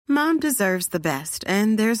Mom deserves the best,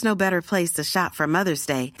 and there's no better place to shop for Mother's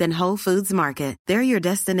Day than Whole Foods Market. They're your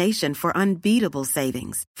destination for unbeatable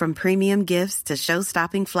savings, from premium gifts to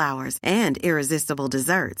show-stopping flowers and irresistible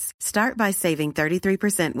desserts. Start by saving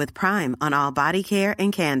 33% with Prime on all body care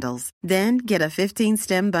and candles. Then get a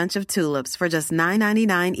 15-stem bunch of tulips for just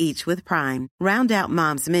 $9.99 each with Prime. Round out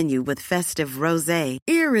Mom's menu with festive rosé,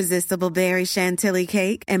 irresistible berry chantilly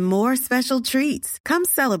cake, and more special treats. Come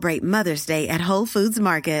celebrate Mother's Day at Whole Foods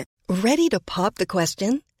Market. Ready to pop the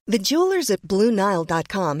question? The jewelers at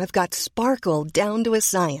BlueNile.com have got sparkle down to a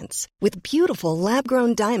science with beautiful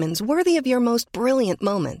lab-grown diamonds worthy of your most brilliant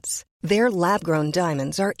moments. Their lab-grown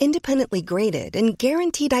diamonds are independently graded and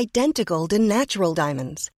guaranteed identical to natural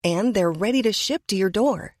diamonds, and they're ready to ship to your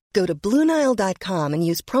door. Go to BlueNile.com and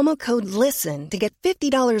use promo code LISTEN to get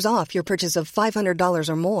 $50 off your purchase of $500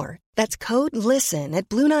 or more. That's code LISTEN at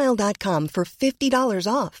BlueNile.com for $50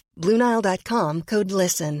 off. BlueNile.com, code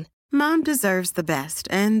LISTEN. Mom deserves the best,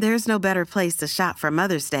 and there's no better place to shop for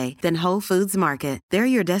Mother's Day than Whole Foods Market. They're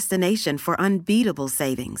your destination for unbeatable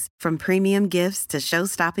savings, from premium gifts to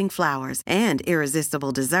show-stopping flowers and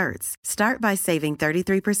irresistible desserts. Start by saving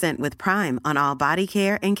 33% with Prime on all body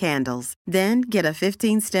care and candles. Then get a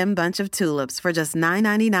 15-stem bunch of tulips for just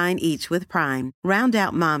 $9.99 each with Prime. Round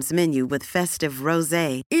out Mom's menu with festive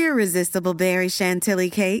rosé, irresistible berry chantilly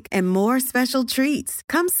cake, and more special treats.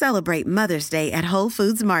 Come celebrate Mother's Day at Whole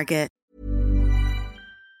Foods Market.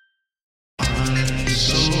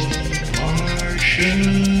 So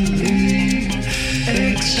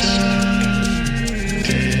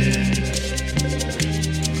partially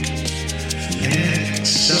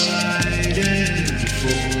excited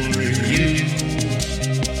for you.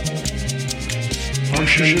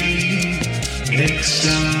 Partially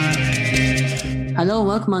excited. Hello,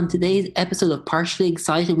 welcome on today's episode of Partially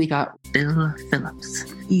Excited. We got Bill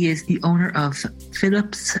Phillips. He is the owner of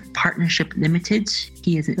Phillips Partnership Limited.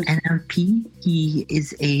 He is an NLP. He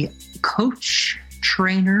is a coach,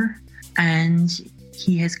 trainer, and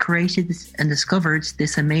he has created and discovered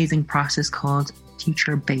this amazing process called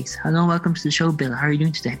Teacher Base. Hello, welcome to the show, Bill. How are you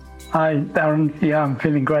doing today? Hi, Darren. Yeah, I'm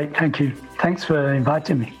feeling great. Thank you. Thanks for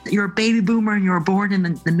inviting me. You're a baby boomer and you were born in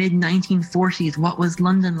the mid-1940s. What was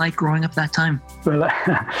London like growing up that time? Well,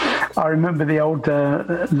 I remember the old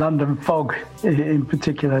London fog in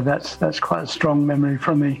particular. That's quite a strong memory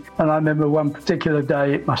from me. And I remember one particular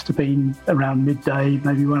day, it must have been around midday,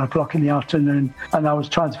 maybe 1 o'clock in the afternoon, and I was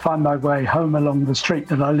trying to find my way home along the street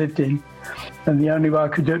that I lived in. And the only way I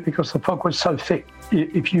could do it, because the fog was so thick,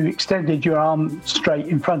 if you extended your arm straight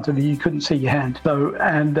in front of you, you couldn't see your hand. So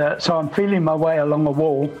I'm feeling my way along a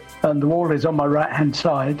wall, and the wall is on my right-hand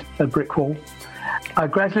side, a brick wall. I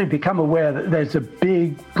gradually become aware that there's a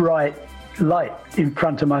big, bright light in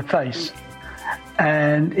front of my face.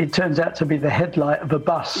 And it turns out to be the headlight of a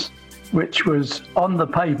bus, which was on the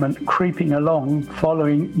pavement, creeping along,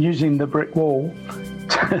 using the brick wall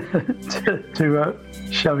to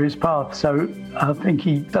show his path. So I think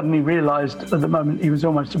he suddenly realised at the moment he was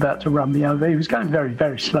almost about to run me over. He was going very,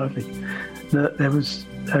 very slowly. That there was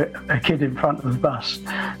a kid in front of the bus.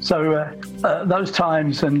 So those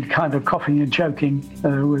times and kind of coughing and choking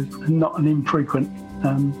was not an infrequent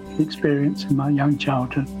experience in my young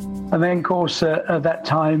childhood. And then, of course, at that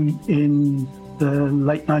time in the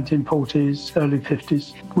late 1940s, early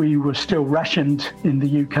 50s, we were still rationed in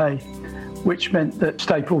the UK, which meant that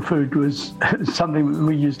staple food was something that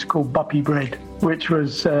we used to call buppy bread, which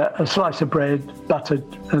was a slice of bread buttered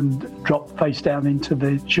and dropped face down into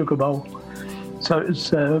the sugar bowl. So it was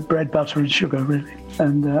bread, butter and sugar, really.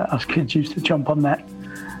 And us kids used to jump on that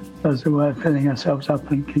as a way of filling ourselves up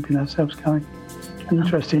and keeping ourselves going.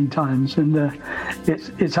 Interesting times. And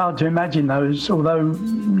it's hard to imagine those, although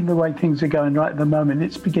the way things are going right at the moment,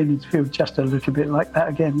 it's beginning to feel just a little bit like that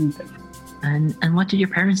again. And what did your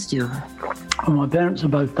parents do? Well, my parents have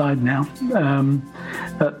both died now.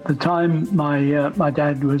 At the time, my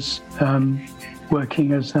dad was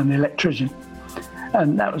working as an electrician.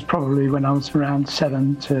 And that was probably when I was around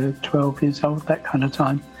 7 to 12 years old, that kind of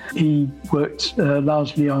time. He worked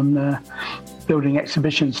largely on building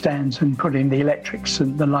exhibition stands and putting the electrics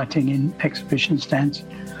and the lighting in exhibition stands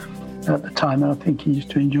at the time. And I think he used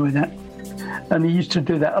to enjoy that. And he used to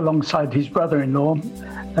do that alongside his brother-in-law,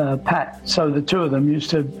 Pat. So the two of them used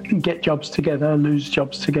to get jobs together, lose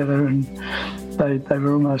jobs together, and they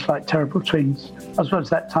were almost like terrible twins. I suppose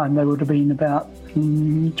that time they would have been about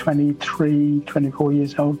 23, 24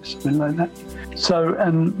 years old, something like that. So,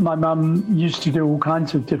 and my mum used to do all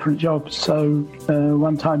kinds of different jobs. So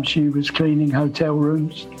one time she was cleaning hotel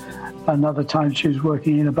rooms, another time she was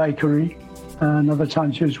working in a bakery, another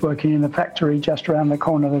time she was working in a factory just around the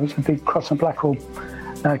corner. There was a big Cross and Blackwell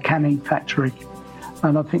canning factory.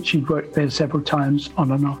 And I think she'd worked there several times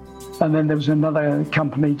on and off. And then there was another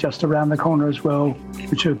company just around the corner as well,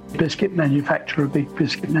 which is a biscuit manufacturer, a big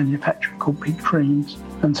biscuit manufacturer called Peak Creams.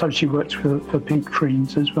 And so she worked for Peak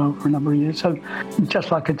Creams as well for a number of years. So just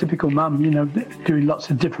like a typical mum, doing lots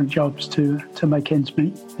of different jobs to make ends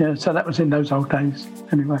meet. Yeah, so that was in those old days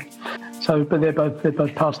anyway. So, but they're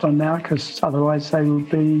both passed on now, because otherwise they would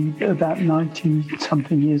be about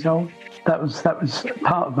 90-something years old. That was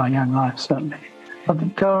part of my young life, certainly. I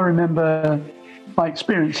think I remember my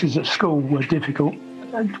experiences at school were difficult.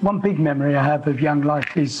 One big memory I have of young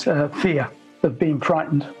life is fear of being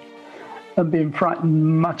frightened, and being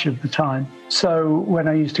frightened much of the time. So when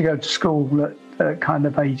I used to go to school at kind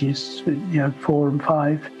of ages, 4 and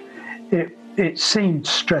 5, it seemed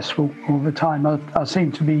stressful all the time. I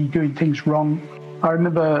seemed to be doing things wrong. I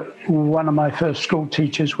remember one of my first school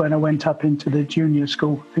teachers when I went up into the junior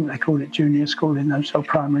school, I think they called it junior school in those old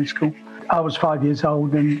primary school. I was 5 years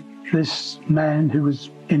old, and this man who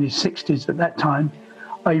was in his 60s at that time,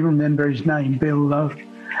 I remember his name, Bill Lowe.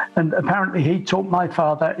 And apparently he taught my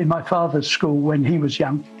father in my father's school when he was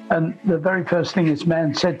young. And the very first thing this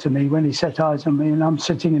man said to me when he set eyes on me, and I'm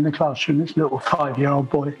sitting in the classroom, this little 5-year-old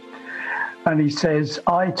boy, and he says,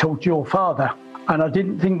 "I taught your father, and I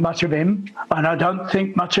didn't think much of him, and I don't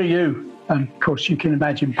think much of you." And of course, you can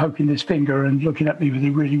imagine poking this finger and looking at me with a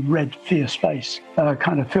really red, fierce face,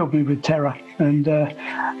 kind of filled me with terror. And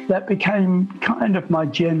that became kind of my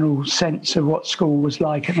general sense of what school was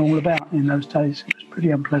like and all about in those days. It was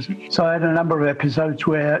pretty unpleasant. So I had a number of episodes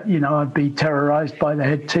where, I'd be terrorised by the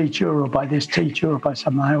head teacher or by this teacher or by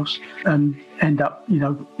someone else, and end up,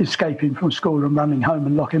 escaping from school and running home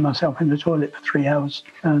and locking myself in the toilet for 3 hours.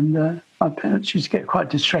 And my parents used to get quite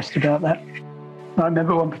distressed about that. I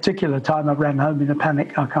remember one particular time I ran home in a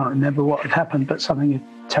panic. I can't remember what had happened, but something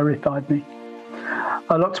had terrified me.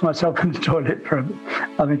 I locked myself in the toilet for,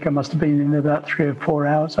 I think I must have been in about 3 or 4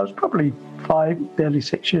 hours. I was probably 5, barely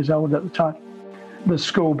 6 years old at the time. The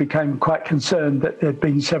school became quite concerned that there'd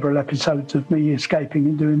been several episodes of me escaping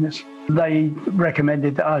and doing this. They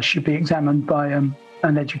recommended that I should be examined by an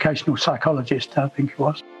educational psychologist, I think it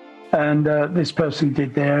was. And this person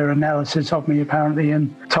did their analysis of me, apparently,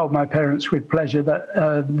 and told my parents with pleasure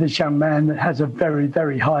that this young man has a very,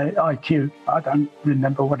 very high IQ. I don't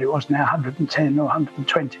remember what it was now, 110 or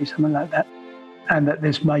 120, something like that. And that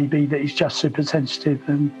this may be that he's just super sensitive.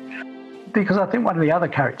 And because I think one of the other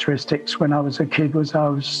characteristics when I was a kid was I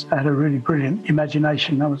had a really brilliant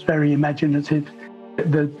imagination. I was very imaginative.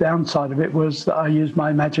 The downside of it was that I used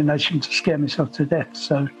my imagination to scare myself to death.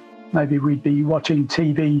 So maybe we'd be watching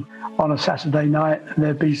TV on a Saturday night and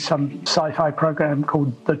there'd be some sci-fi program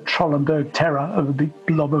called The Trollenberg Terror, of a big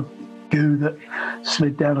blob of goo that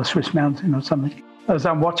slid down a Swiss mountain or something. As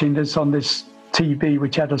I'm watching this on this TV,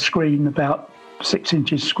 which had a screen about 6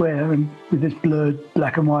 inches square and with this blurred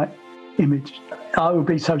black and white image, I would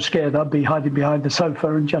be so scared I'd be hiding behind the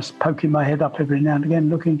sofa and just poking my head up every now and again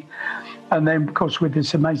looking. And then, of course, with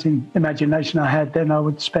this amazing imagination I had, then I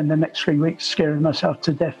would spend the next 3 weeks scaring myself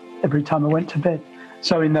to death every time I went to bed.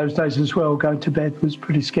 So in those days as well, going to bed was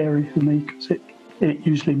pretty scary for me, because it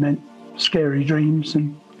usually meant scary dreams.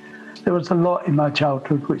 And there was a lot in my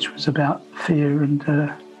childhood which was about fear and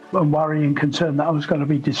worry and concern that I was going to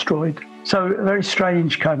be destroyed. So a very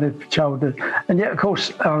strange kind of childhood. And yet, of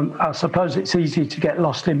course, I suppose it's easy to get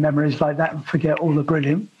lost in memories like that and forget all the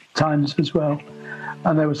brilliant times as well.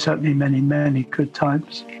 And there were certainly many, many good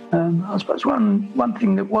times. I suppose one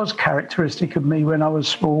thing that was characteristic of me when I was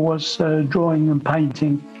small was drawing and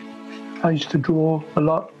painting. I used to draw a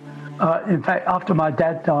lot. In fact, after my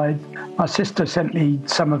dad died, my sister sent me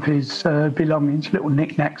some of his belongings, little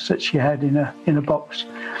knickknacks that she had in a box.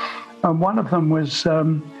 And one of them was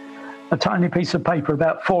a tiny piece of paper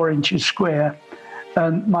about 4 inches square.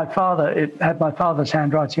 And it had my father's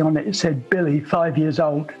handwriting on it. It said Billy, 5 years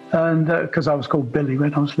old, and because I was called Billy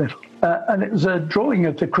when I was little. And it was a drawing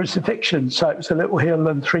of the crucifixion. So it was a little hill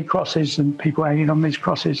and 3 crosses and people hanging on these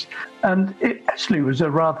crosses. And it actually was a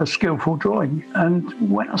rather skillful drawing. And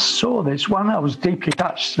when I saw this, I was deeply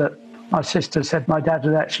touched that my sister said my dad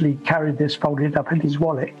had actually carried this folded up in his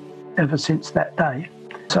wallet ever since that day.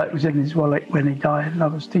 So it was in his wallet when he died, and I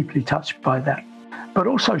was deeply touched by that. But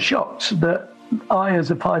also shocked that I, as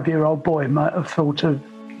a 5-year-old boy, might have thought of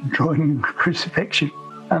drawing crucifixion.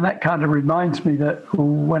 And that kind of reminds me that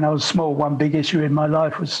when I was small, one big issue in my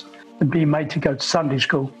life was being made to go to Sunday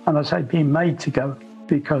school. And I say being made to go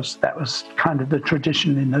because that was kind of the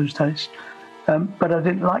tradition in those days. But I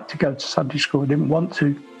didn't like to go to Sunday school. I didn't want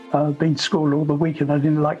to. I'd been to school all the week and I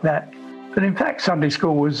didn't like that. But in fact, Sunday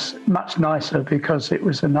school was much nicer because it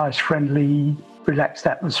was a nice, friendly relaxed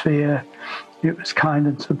atmosphere. It was kind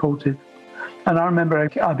and supportive. And I remember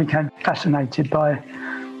I became fascinated by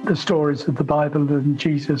the stories of the Bible and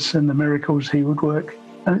Jesus and the miracles he would work.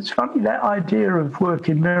 And it's funny, that idea of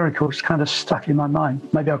working miracles kind of stuck in my mind.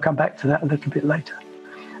 Maybe I'll come back to that a little bit later.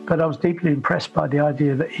 But I was deeply impressed by the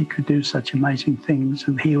idea that he could do such amazing things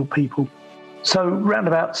and heal people. So around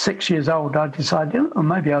about 6 years old, I decided,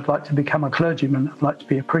 maybe I'd like to become a clergyman. I'd like to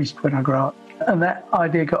be a priest when I grow up. And that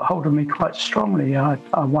idea got hold of me quite strongly. I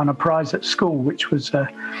won a prize at school, which was a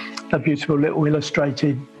beautiful little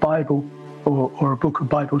illustrated Bible or a book of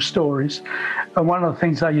Bible stories. And one of the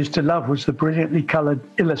things I used to love was the brilliantly coloured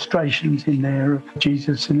illustrations in there of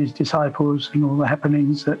Jesus and his disciples and all the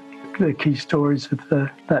happenings, the key stories of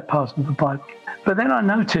that part of the Bible. But then I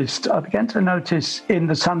began to notice in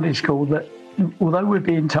the Sunday school that although we're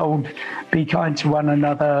being told, be kind to one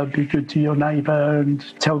another, be good to your neighbour and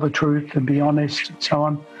tell the truth and be honest and so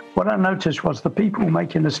on, what I noticed was the people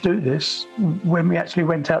making us do this, when we actually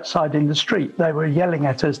went outside in the street, they were yelling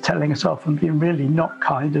at us, telling us off and being really not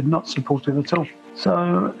kind and not supportive at all.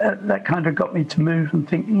 So that kind of got me to move and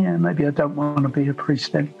think, maybe I don't want to be a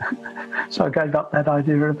priest then. So I gave up that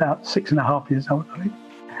idea at about 6.5 years old, I think.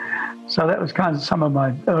 So that was kind of some of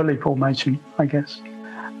my early formation, I guess.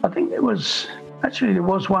 I think there was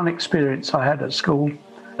one experience I had at school.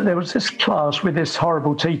 There was this class with this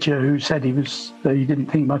horrible teacher who said he didn't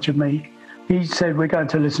think much of me. He said, we're going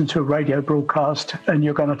to listen to a radio broadcast and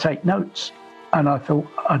you're going to take notes. And I thought,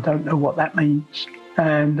 I don't know what that means.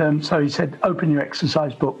 And so he said, open your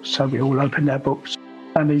exercise books. So we all opened our books.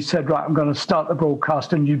 And he said, right, I'm going to start the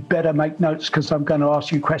broadcast and you better make notes because I'm going to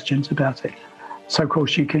ask you questions about it. So, of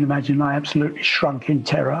course, you can imagine I absolutely shrunk in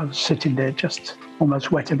terror. I was sitting there just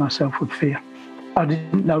almost wetting myself with fear. I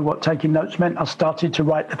didn't know what taking notes meant. I started to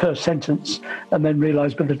write the first sentence and then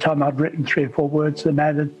realised by the time I'd written 3 or 4 words, the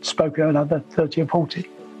man had spoken another 30 or 40.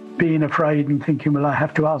 Being afraid and thinking, well, I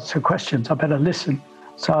have to answer questions. I better listen.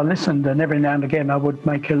 So I listened, and every now and again I would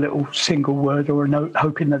make a little single word or a note,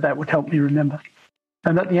 hoping that would help me remember.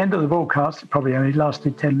 And at the end of the broadcast, it probably only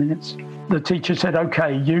lasted 10 minutes, the teacher said,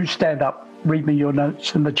 OK, you stand up, read me your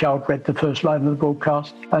notes. And the child read the first line of the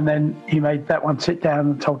broadcast. And then he made that one sit down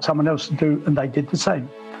and told someone else to do, and they did the same,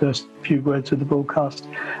 first few words of the broadcast.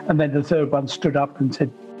 And then the third one stood up and said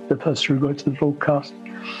the first 3 words of the broadcast.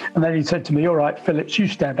 And then he said to me, all right, Phillips, you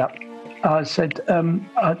stand up. I said,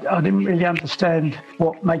 I didn't really understand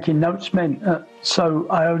what making notes meant. So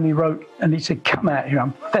I only wrote, and he said, come out here,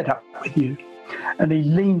 I'm fed up with you. And he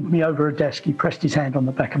leaned me over a desk, he pressed his hand on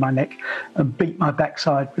the back of my neck and beat my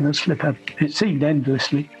backside with a slipper. It seemed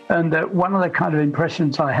endlessly. And one of the kind of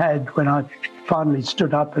impressions I had when I finally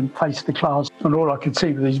stood up and faced the class, and all I could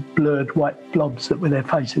see were these blurred white blobs that were their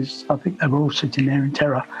faces. I think they were all sitting there in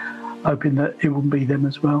terror, hoping that it wouldn't be them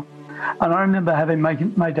as well. And I remember having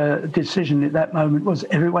made a decision at that moment was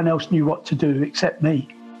everyone else knew what to do except me.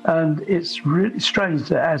 And it's really strange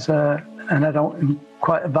that as an adult and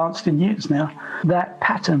quite advanced in years now, that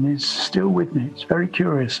pattern is still with me. It's very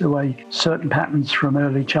curious the way certain patterns from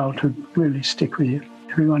early childhood really stick with you.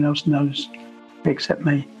 Everyone else knows except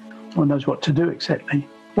me, or knows what to do except me.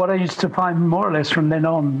 What I used to find more or less from then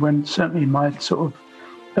on, when certainly in my sort of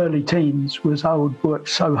early teens, was I would work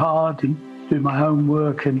so hard and do my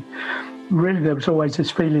homework, and really there was always this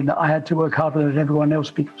feeling that I had to work harder than everyone else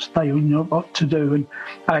because they knew what to do, and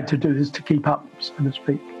I had to do this to keep up, so to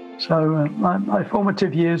speak. So my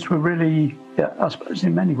formative years were really, I suppose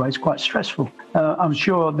in many ways, quite stressful. I'm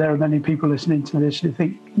sure there are many people listening to this who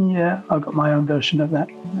think, I've got my own version of that.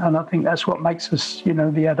 And I think that's what makes us,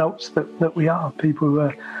 the adults that we are, people who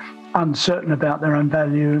are uncertain about their own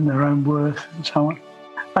value and their own worth and so on.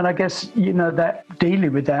 And I guess, that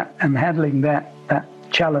dealing with that and handling that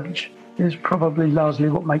challenge is probably largely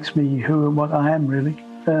what makes me who and what I am, really.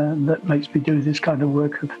 That makes me do this kind of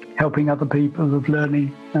work of helping other people, of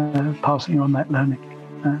learning, passing on that learning.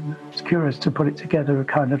 It's curious to put it together, a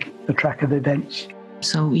kind of a track of events.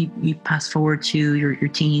 So we pass forward to your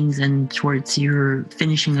teens and towards your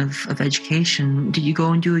finishing of education. Did you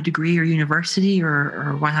go and do a degree or university,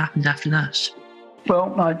 or what happened after that?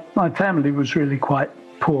 Well, my family was really quite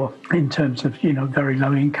poor in terms of, very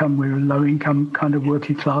low income. We were low income, kind of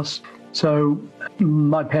working class. So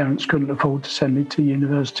my parents couldn't afford to send me to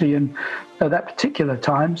university, and at that particular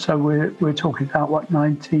time, so we're talking about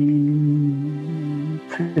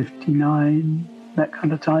 1959, that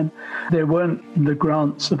kind of time, there weren't the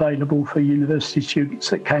grants available for university students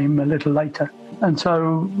that came a little later. And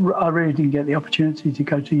so I really didn't get the opportunity to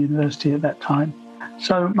go to university at that time.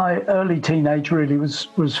 So my early teenage really was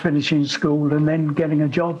finishing school and then getting a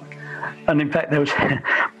job. And in fact, there was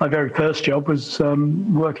my very first job was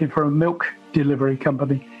working for a milk delivery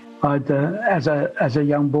company. I'd, as a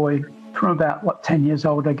young boy, from about, 10 years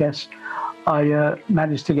old, I guess, I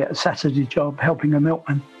managed to get a Saturday job helping a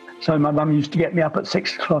milkman. So my mum used to get me up at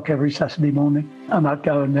 6 o'clock every Saturday morning, and I'd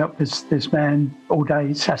go and help this man all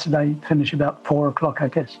day Saturday, finish about 4 o'clock, I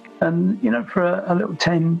guess. And, for a little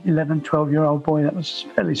 10, 11, 12-year-old boy, that was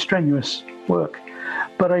fairly strenuous work.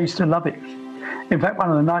 But I used to love it. In fact,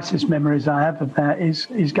 one of the nicest memories I have of that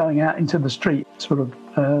is going out into the street, sort of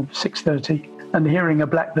 6:30, and hearing a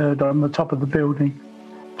blackbird on the top of the building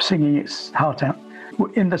singing its heart out.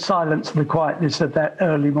 In the silence, the quietness of that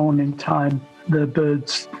early morning time, the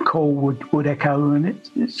bird's call would echo, and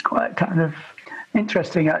it's quite kind of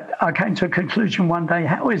interesting. I came to a conclusion one day: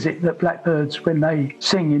 how is it that blackbirds, when they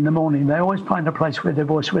sing in the morning, they always find a place where their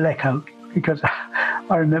voice will echo? Because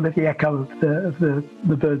I remember the echo of the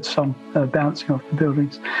bird's song bouncing off the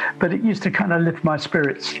buildings. But it used to kind of lift my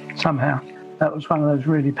spirits somehow. That was one of those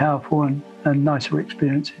really powerful and nicer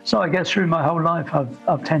experiences. So I guess through my whole life,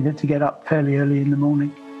 I've tended to get up fairly early in the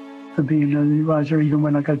morning and be an early riser, even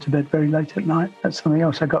when I go to bed very late at night. That's something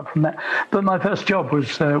else I got from that. But my first job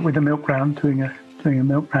was with a milk round, doing a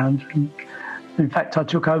milk round. And in fact, I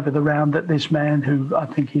took over the round that this man, who I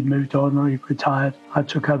think he'd moved on or he retired, I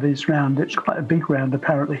took over his round. It's quite a big round,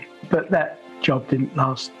 apparently. But that job didn't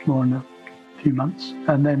last more than a few months.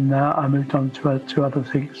 And then I moved on to other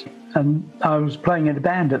things. And I was playing in a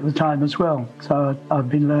band at the time as well. So I've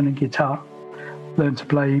been learning guitar, learned to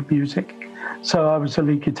play music. So I was the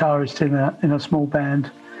lead guitarist in a small band.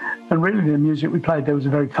 And really the music we played, there was a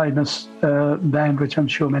very famous band, which I'm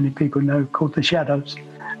sure many people know, called The Shadows.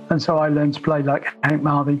 And so I learned to play like Hank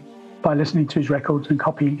Marvey by listening to his records and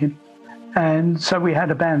copying him. And so we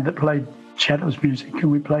had a band that played Shadows music, and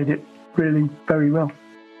we played it really very well.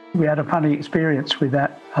 We had a funny experience with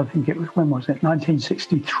that. I think it was, when was it?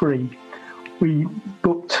 1963. We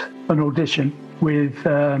booked an audition with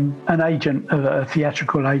an agent, a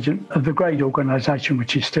theatrical agent of the great organisation,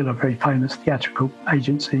 which is still a very famous theatrical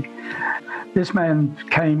agency. This man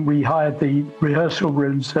came, we hired the rehearsal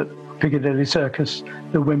rooms at Piccadilly Circus,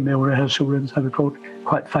 the Windmill rehearsal rooms, they were called,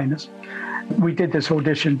 quite famous. We did this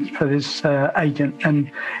audition for this agent,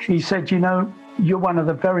 and he said, you're one of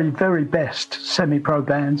the very, very best semi-pro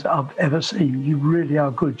bands I've ever seen. You really are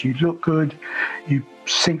good. You look good. You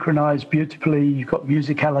synchronise beautifully. You've got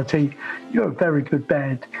musicality. You're a very good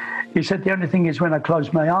band. He said, the only thing is when I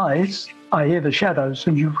close my eyes, I hear the Shadows,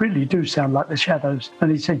 and you really do sound like the Shadows. And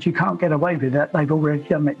he said, you can't get away with that. They've already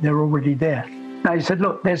done it. They're already there. Now, he said,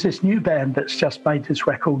 look, there's this new band that's just made this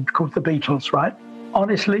record called The Beatles, right?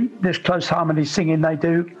 Honestly, this close harmony singing they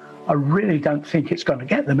do, I really don't think it's going to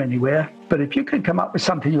get them anywhere. But if you could come up with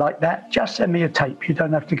something like that, just send me a tape. You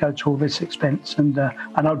don't have to go to all this expense, and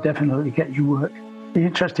I'll definitely get you work. The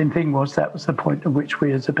interesting thing was that was the point at which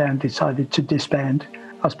we as a band decided to disband.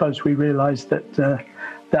 I suppose we realised that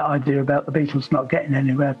that idea about the Beatles not getting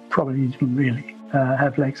anywhere probably didn't really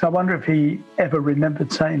have legs. I wonder if he ever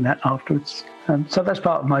remembered saying that afterwards. So that's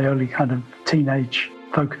part of my early kind of teenage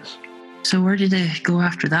focus. So where did they go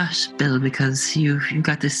after that, Bill? Because you've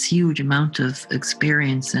got this huge amount of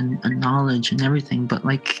experience and knowledge and everything, but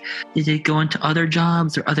did you go into other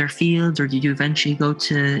jobs or other fields, or did you eventually go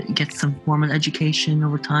to get some formal education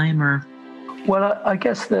over time? Or? Well, I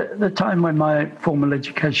guess the time when my formal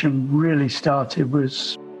education really started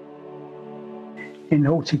was in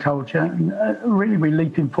horticulture, and really we're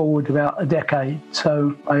leaping forward about a decade,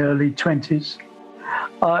 so my early 20s.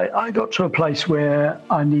 I got to a place where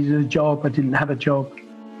I needed a job. I didn't have a job.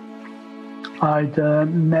 I'd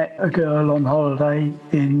met a girl on holiday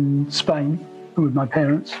in Spain with my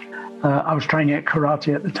parents. I was training at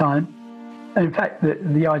karate at the time. In fact,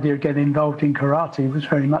 the idea of getting involved in karate was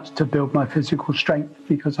very much to build my physical strength,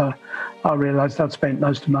 because I realised I'd spent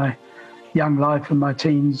most of my young life and my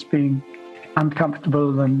teens being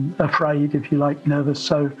uncomfortable and afraid, if you like, nervous.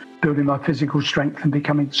 So building my physical strength and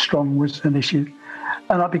becoming strong was an issue.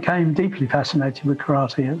 And I became deeply fascinated with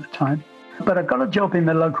karate at the time. But I got a job in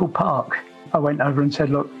the local park. I went over and said,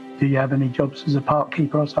 look, do you have any jobs as a park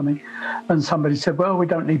keeper or something? And somebody said, well, we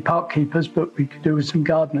don't need park keepers, but we could do with some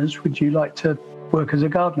gardeners. Would you like to work as a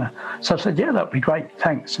gardener? So I said, yeah, that'd be great,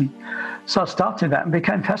 thanks. And so I started that and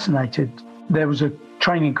became fascinated. There was a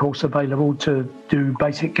training course available to do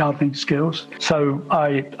basic gardening skills. So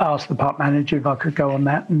I asked the park manager if I could go on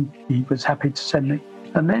that, and he was happy to send me.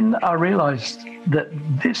 And then I realised that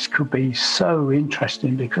this could be so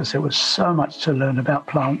interesting because there was so much to learn about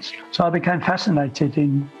plants. So I became fascinated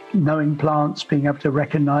in knowing plants, being able to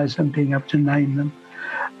recognise them, being able to name them.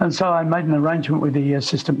 And so I made an arrangement with the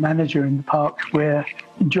assistant manager in the park where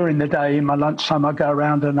during the day, in my lunchtime, I'd go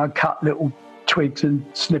around and I'd cut little twigs and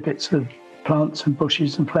snippets of plants and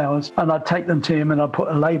bushes and flowers, and I'd take them to him and I'd put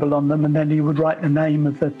a label on them, and then he would write the name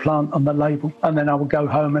of the plant on the label, and then I would go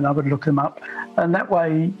home and I would look them up. And that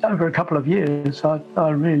way, over a couple of years, I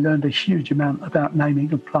really learned a huge amount about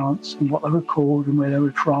naming of plants and what they were called and where they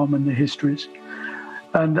were from and the histories.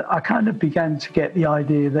 And I kind of began to get the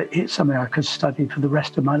idea that it's something I could study for the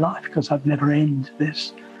rest of my life, because I've never ended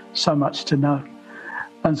this, so much to know.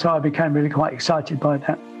 And so I became really quite excited by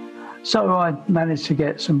that. So I managed to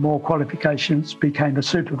get some more qualifications, became a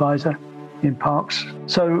supervisor in parks.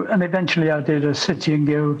 And eventually I did a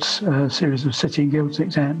series of City and Guilds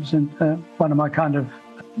exams. And one of my kind of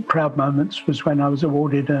proud moments was when I was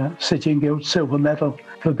awarded a City and Guilds silver medal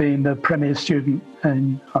for being the premier student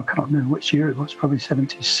in, I can't remember which year it was, probably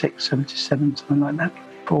 76, 77, something like that,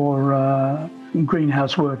 for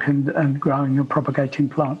greenhouse work and growing and propagating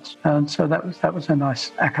plants. And so that was a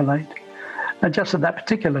nice accolade. And just at that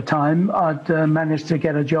particular time, I'd managed to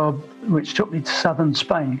get a job which took me to southern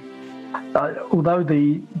Spain. Although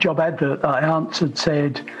the job advert that I answered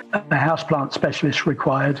said a houseplant specialist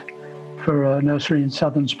required for a nursery in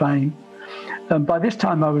southern Spain. By this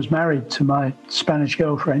time, I was married to my Spanish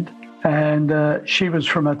girlfriend, and she was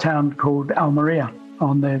from a town called Almeria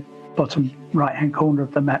on the bottom right-hand corner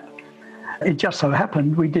of the map. It just so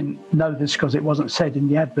happened, we didn't know this because it wasn't said in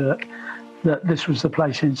the advert, that this was the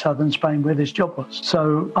place in southern Spain where this job was.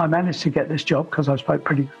 So I managed to get this job because I spoke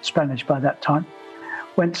pretty good Spanish by that time.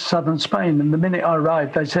 Went to southern Spain, and the minute I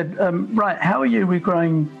arrived, they said, right, how are you with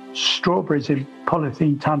growing strawberries in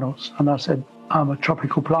polythene tunnels? And I said, I'm a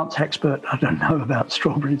tropical plants expert. I don't know about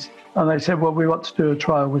strawberries. And they said, well, we want to do a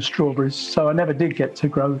trial with strawberries. So I never did get to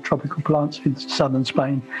grow tropical plants in southern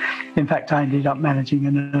Spain. In fact, I ended up managing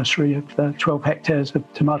a nursery of 12 hectares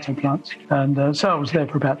of tomato plants. And so I was there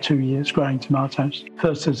for about 2 years growing tomatoes,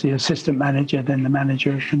 first as the assistant manager, then the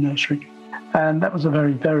manager of the nursery. And that was a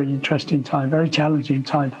very, very interesting time, very challenging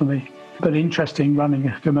time for me. But interesting running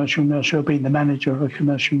a commercial nursery, or being the manager of a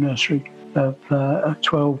commercial nursery of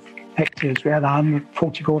 12 hectares. We had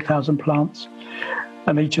 144,000 plants,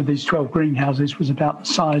 and each of these 12 greenhouses was about the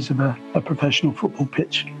size of a professional football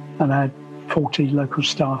pitch, and I had 40 local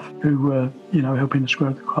staff who were, helping us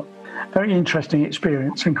grow the crop. Very interesting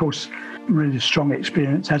experience, and of course, really strong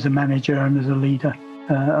experience as a manager and as a leader,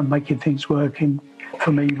 and making things work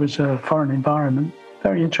for me was a foreign environment.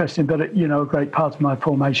 Very interesting, but a great part of my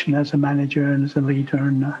formation as a manager and as a leader,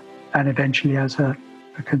 and eventually as a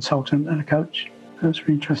consultant and a coach. Those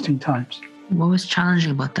were interesting times. What was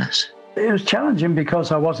challenging about that? It was challenging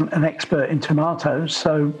because I wasn't an expert in tomatoes.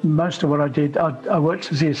 So most of what I did, I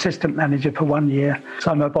worked as the assistant manager for 1 year.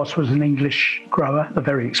 So my boss was an English grower, a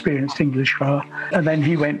very experienced English grower. And then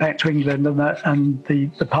he went back to England, and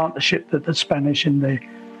the partnership that the Spanish and the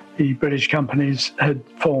British companies had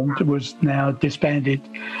formed was now disbanded.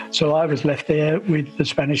 So I was left there with the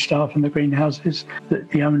Spanish staff and the greenhouses,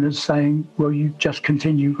 the owners saying, well, you just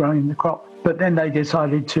continue growing the crop. But then they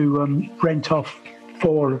decided to rent off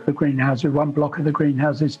 4 of the greenhouses, 1 block of the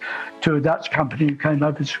greenhouses, to a Dutch company who came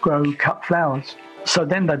over to grow cut flowers. So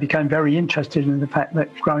then they became very interested in the fact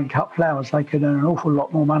that growing cut flowers, they could earn an awful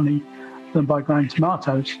lot more money than by growing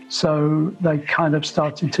tomatoes. So they kind of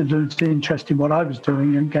started to lose the interest in what I was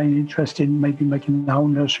doing and gain interest in maybe making the whole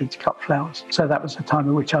nursery to cut flowers. So that was the time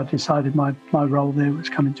at which I decided my role there was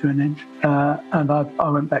coming to an end. And I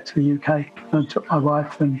went back to the UK and took my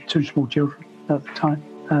wife and 2 small children at the time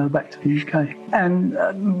back to the UK.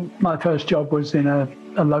 And my first job was in a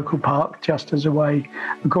local park, just as a way.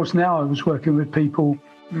 Of course, now I was working with people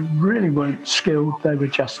who really weren't skilled. They were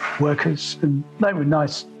just workers, and they were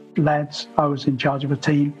nice lads. I was in charge of a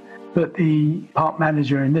team, but the park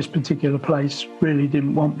manager in this particular place really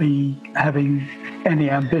didn't want me having any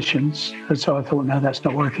ambitions, and so I thought, no, that's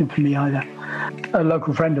not working for me either. A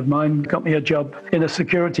local friend of mine got me a job in a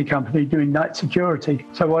security company doing night security.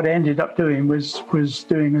 So what I ended up doing was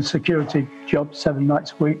doing a security job 7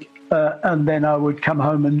 nights a week, and then I would come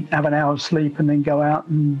home and have an hour's sleep and then go out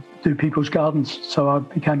and do people's gardens. So I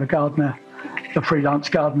became a gardener, a freelance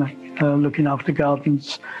gardener, looking after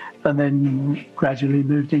gardens, and then gradually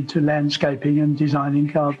moved into landscaping and designing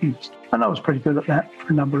gardens. And I was pretty good at that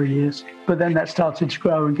for a number of years. But then that started to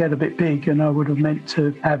grow and get a bit big, and I would have meant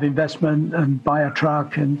to have investment and buy a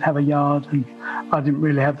truck and have a yard, and I didn't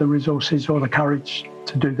really have the resources or the courage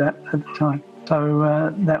to do that at the time. So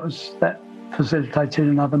that facilitated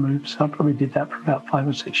another move. So I probably did that for about 5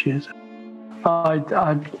 or 6 years.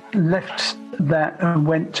 I left that and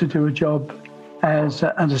went to do a job as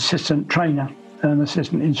an assistant trainer, an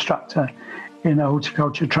assistant instructor in a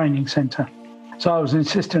horticulture training centre. So I was an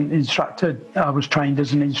assistant instructor. I was trained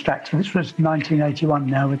as an instructor. This was 1981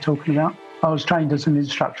 now we're talking about. I was trained as an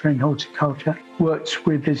instructor in horticulture, worked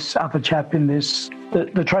with this other chap in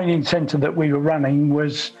the training centre that we were running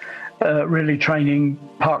was really training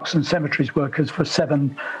parks and cemeteries workers for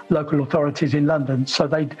 7 local authorities in London. So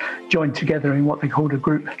they'd joined together in what they called a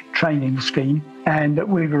group training scheme, and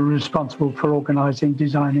we were responsible for organising,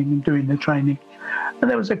 designing and doing the training. And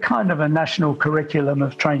there was a kind of a national curriculum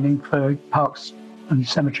of training for parks and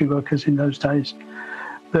cemetery workers in those days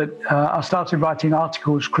that I started writing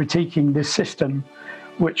articles critiquing this system,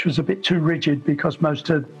 which was a bit too rigid because most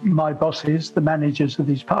of my bosses, the managers of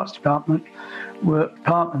these parks departments, were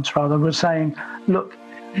saying, look,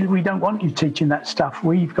 we don't want you teaching that stuff.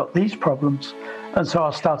 We've got these problems. And so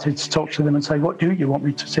I started to talk to them and say, what do you want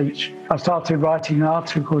me to teach? I started writing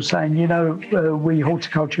articles saying, we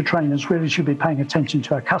horticulture trainers really should be paying attention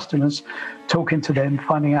to our customers, talking to them,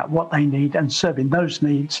 finding out what they need and serving those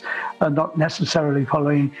needs, and not necessarily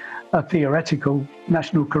following a theoretical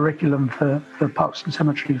national curriculum for parks and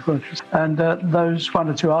cemetery workers. And those 1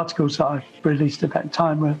 or 2 articles that I released at that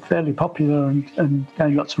time were fairly popular and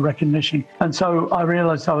gained lots of recognition. And so I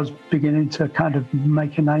realised I was beginning to kind of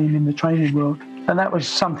make a name in the training world. And that was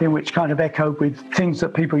something which kind of echoed with things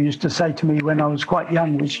that people used to say to me when I was quite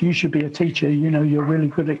young, which you should be a teacher, you're really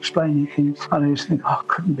good at explaining things. And I used to think, I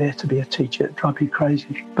couldn't bear to be a teacher, it'd drive me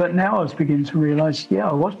crazy. But now I was beginning to realise,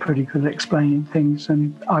 I was pretty good at explaining things,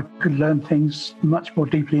 and I could learn things much more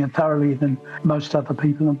deeply and thoroughly than most other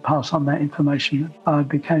people and pass on that information. I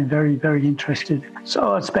became very, very interested.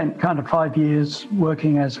 So I spent kind of 5 years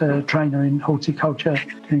working as a trainer in horticulture,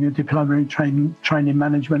 doing a diploma in training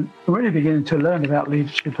management, and really beginning to learn about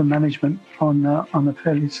leadership and management on a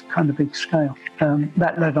fairly kind of big scale.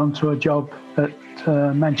 That led on to a job at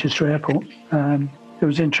Manchester Airport. It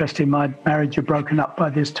was interesting, my marriage had broken up by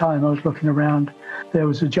this time. I was looking around. There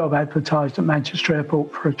was a job advertised at Manchester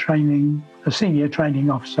Airport for a senior training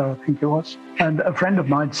officer, I think it was. And a friend of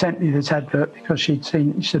mine sent me this advert because she'd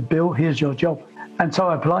seen it. She said, Bill, here's your job. And so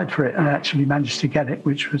I applied for it and actually managed to get it,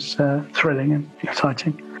 which was thrilling and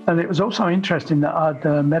exciting. And it was also interesting that I'd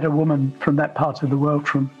met a woman from that part of the world,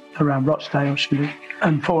 from around Rochdale she lived,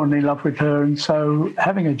 and fallen in love with her. And so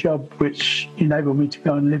having a job which enabled me to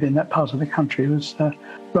go and live in that part of the country was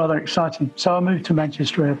rather exciting. So I moved to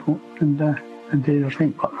Manchester Airport and did, I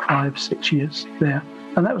think, 5-6 years there.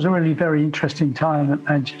 And that was a really very interesting time at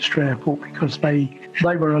Manchester Airport because they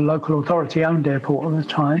were a local authority-owned airport at the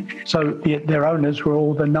time. So their owners were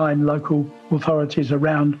all the 9 local authorities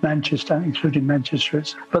around Manchester, including Manchester.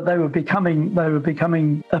 But they were becoming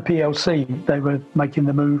a PLC. They were making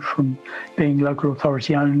the move from being local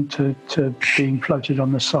authority-owned to being floated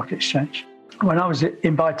on the stock exchange. When I was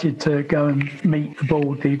invited to go and meet the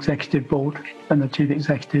board, the executive board and the chief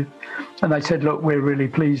executive, and they said, look, we're really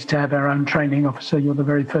pleased to have our own training officer. You're the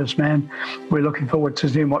very first man. We're looking forward to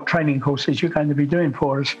seeing what training courses you're going to be doing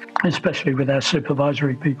for us, especially with our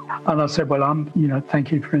supervisory people. And I said, well,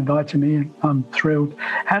 thank you for inviting me. And I'm thrilled.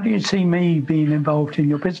 How do you see me being involved in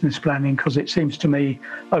your business planning? Because it seems to me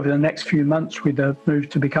over the next few months with the move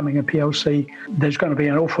to becoming a PLC, there's going to be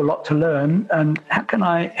an awful lot to learn. And how can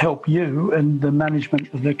I help you and the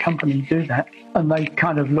management of the company do that? And they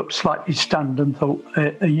kind of looked slightly stunned and thought,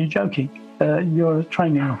 are you joking? You're a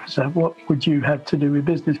training officer. What would you have to do with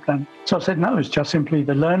business planning? So I said, no, it's just simply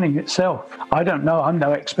the learning itself. I don't know. I'm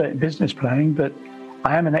no expert in business planning, but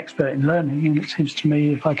I am an expert in learning. And it seems to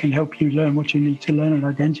me if I can help you learn what you need to learn and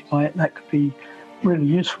identify it, that could be really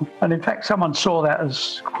useful. And in fact, someone saw that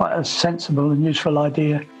as quite a sensible and useful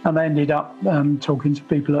idea. And they ended up talking to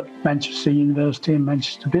people at Manchester University and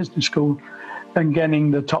Manchester Business School and getting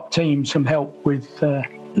the top team some help with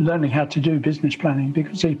learning how to do business planning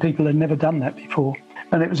because these people had never done that before.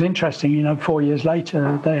 And it was interesting, 4 years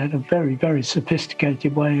later, they had a very, very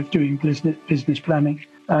sophisticated way of doing business planning.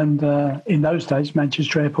 And in those days,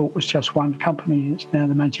 Manchester Airport was just one company. It's now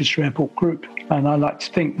the Manchester Airport Group. And I like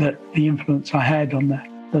to think that the influence I had on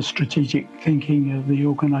the strategic thinking of the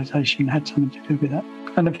organisation had something to do with that.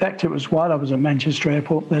 And in fact, it was while I was at Manchester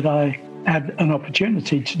Airport that I had an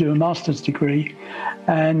opportunity to do a master's degree,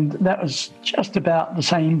 and that was just about the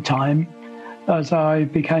same time as I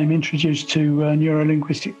became introduced to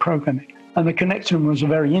neuro-linguistic programming. And the connection was a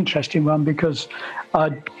very interesting one because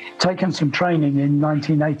I'd taken some training in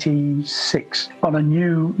 1986 on a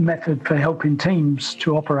new method for helping teams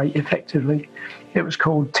to operate effectively. It was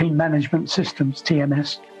called Team Management Systems,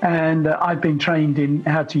 TMS. And I'd been trained in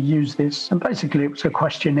how to use this. And basically it was a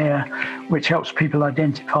questionnaire which helps people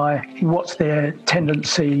identify what's their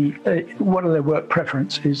tendency, what are their work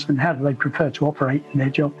preferences, and how do they prefer to operate in their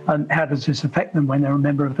job, and how does this affect them when they're a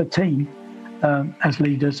member of a team. as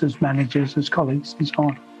leaders, as managers, as colleagues, and so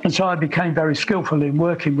on. And so I became very skillful in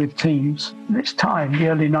working with teams. This time, the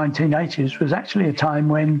early 1980s, was actually a time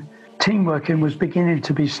when team working was beginning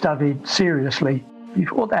to be studied seriously.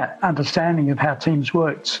 Before that, understanding of how teams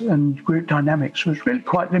worked and group dynamics was really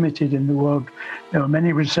quite limited in the world. There were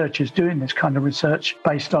many researchers doing this kind of research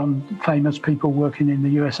based on famous people working in the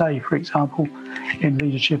USA, for example, in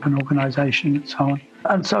leadership and organisation and so on.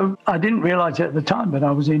 And so I didn't realise it at the time, but I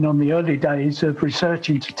was in on the early days of research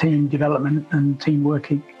into team development and team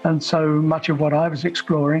working. And so much of what I was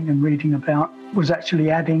exploring and reading about was actually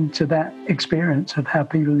adding to that experience of how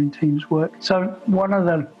people in teams work. So one of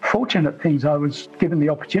the fortunate things I was given the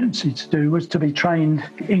opportunity to do was to be trained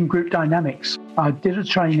in group dynamics. I did a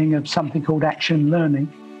training of something called action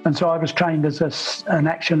learning. And so I was trained as an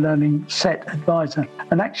action learning set advisor.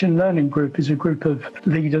 An action learning group is a group of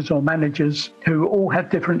leaders or managers who all have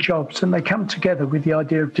different jobs, and they come together with the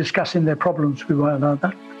idea of discussing their problems with one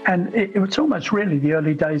another. And it was almost really the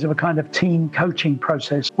early days of a kind of team coaching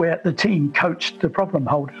process where the team coached the problem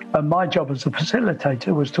holder. And my job as a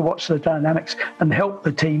facilitator was to watch the dynamics and help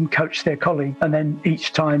the team coach their colleague. And then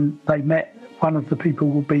each time they met, one of the people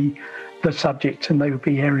would be the subject and they would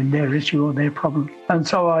be airing their issue or their problem. And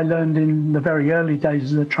so I learned in the very early days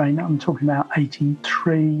as a trainer, I'm talking about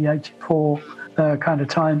 83, 84 kind of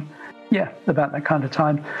time. Yeah, about that kind of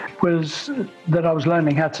time, was that I was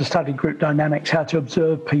learning how to study group dynamics, how to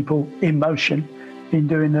observe people in motion in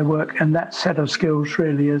doing their work. And that set of skills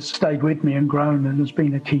really has stayed with me and grown and has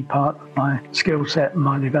been a key part of my skill set and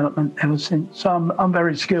my development ever since. So I'm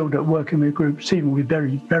very skilled at working with groups, even with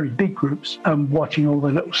very, very big groups, and watching all the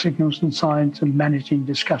little signals and signs and managing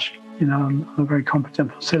discussion. You know, I'm a very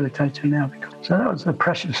competent facilitator now. So that was a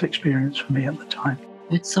precious experience for me at the time.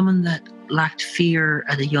 With someone that lacked fear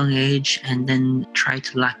at a young age and then tried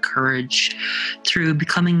to lack courage through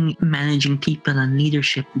becoming managing people and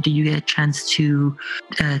leadership, do you get a chance to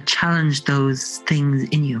challenge those things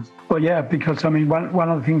in you? Well, yeah, because I mean, one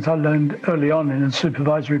of the things I learned early on in a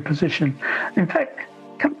supervisory position, in fact,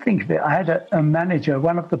 come think of it, I had a manager,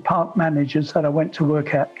 one of the park managers that I went to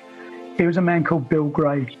work at. He was a man called Bill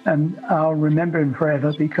Gray, and I'll remember him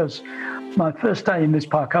forever because my first day in this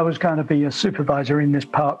park, I was going to be a supervisor in this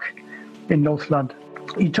park in North London.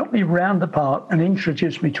 He took me round the park and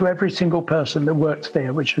introduced me to every single person that worked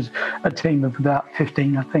there, which was a team of about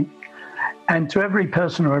 15, I think. And to every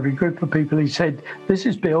person or every group of people, he said, "This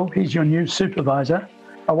is Bill, he's your new supervisor.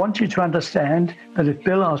 I want you to understand that if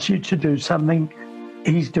Bill asks you to do something,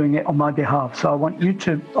 he's doing it on my behalf. So I want you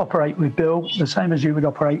to operate with Bill the same as you would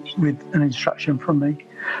operate with an instruction from me."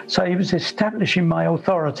 So he was establishing my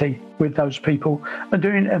authority with those people and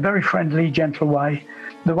doing it in a very friendly, gentle way.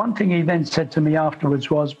 The one thing he then said to me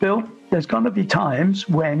afterwards was, "Bill, there's going to be times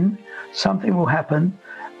when something will happen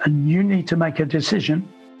and you need to make a decision,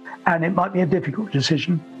 and it might be a difficult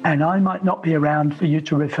decision, and I might not be around for you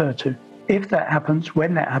to refer to. If that happens,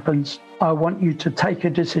 when that happens, I want you to take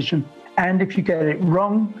a decision. And if you get it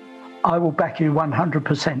wrong, I will back you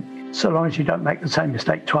 100%, so long as you don't make the same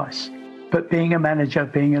mistake twice. But being a manager,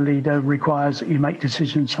 being a leader requires that you make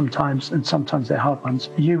decisions sometimes, and sometimes they're hard ones.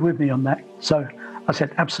 Are you with me on that?" So I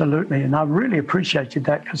said, "Absolutely." And I really appreciated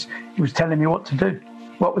that because he was telling me what to do.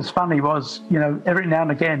 What was funny was, you know, every now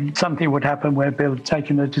and again, something would happen where Bill had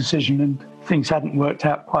taken a decision and things hadn't worked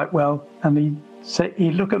out quite well. And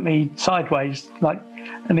he'd look at me sideways,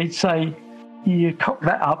 and he'd say, "You cocked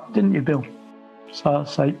that up, didn't you, Bill?" So I'd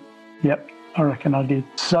say, "Yep, I reckon I did.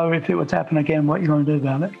 So if it were to happen again, what are you going to do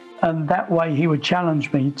about it?" And that way he would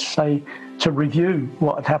challenge me to review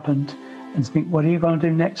what had happened and think, what are you going to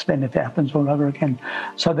do next then if it happens all over again?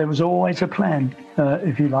 So there was always a plan,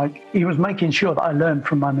 if you like. He was making sure that I learned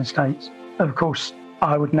from my mistakes. Of course,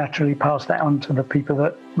 I would naturally pass that on to the people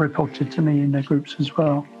that reported to me in their groups as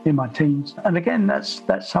well, in my teams. And again, that's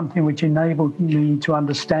something which enabled me to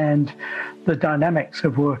understand the dynamics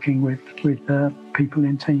of working with people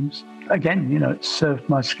in teams. Again, you know, it served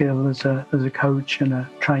my skill as a coach and a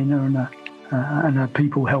trainer and a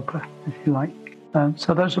people helper, if you like.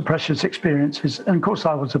 So those are precious experiences. And of course,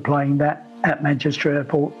 I was applying that at Manchester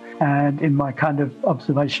Airport and in my kind of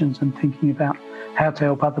observations and thinking about how to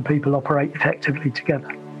help other people operate effectively together.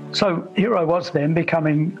 So here I was then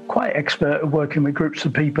becoming quite expert at working with groups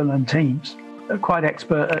of people and teams, quite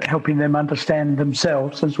expert at helping them understand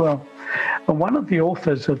themselves as well. And one of the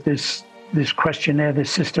authors of this questionnaire,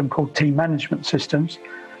 this system called Team Management Systems,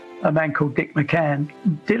 a man called Dick McCann,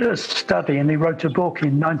 did a study, and he wrote a book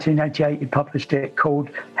in 1988, he published it, called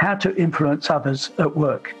How to Influence Others at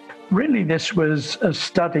Work. really this was a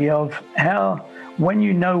study of how, when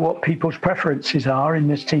you know what people's preferences are in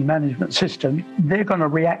this team management system, they're going to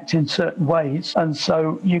react in certain ways. And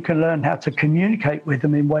so you can learn how to communicate with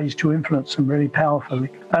them in ways to influence them really powerfully.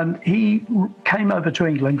 And he came over to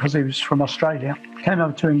England, because he was from Australia, came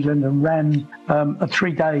over to England and ran a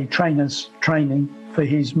 3-day trainer's training for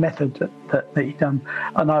his method that he'd done.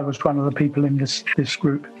 And I was one of the people in this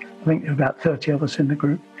group. I think there were about 30 of us in the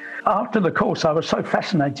group. After the course, I was so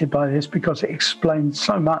fascinated by this because it explained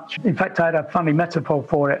so much. In fact, I had a funny metaphor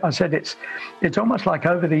for it. I said it's almost like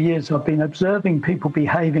over the years I've been observing people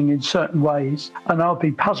behaving in certain ways, and I'll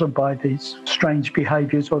be puzzled by these strange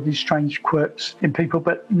behaviours or these strange quirks in people,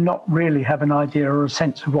 but not really have an idea or a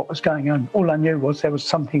sense of what was going on. All I knew was there was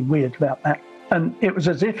something weird about that. And it was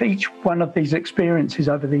as if each one of these experiences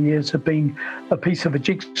over the years had been a piece of a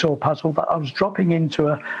jigsaw puzzle that I was dropping into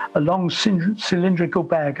a long cylindrical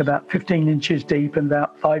bag about 15 inches deep and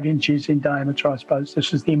about 5 inches in diameter, I suppose.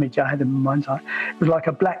 This was the image I had in my mind's eye. It was like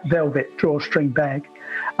a black velvet drawstring bag.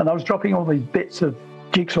 And I was dropping all these bits of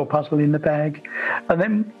jigsaw puzzle in the bag. And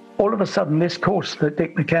then all of a sudden, this course that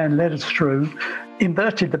Dick McCann led us through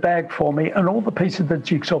inverted the bag for me, and all the pieces of the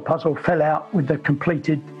jigsaw puzzle fell out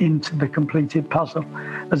into the completed puzzle,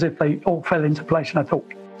 as if they all fell into place. And I thought,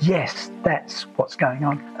 yes, that's what's going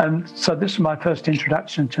on. And so this is my first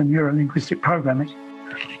introduction to neuro-linguistic programming,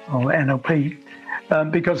 or NLP,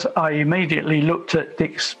 because I immediately looked at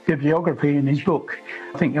Dick's bibliography in his book.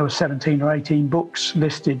 I think there were 17 or 18 books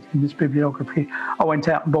listed in this bibliography. I went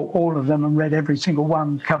out and bought all of them and read every single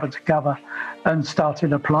one cover to cover and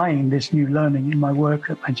started applying this new learning in my work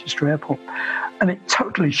at Manchester Airport. And it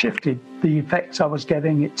totally shifted the effects I was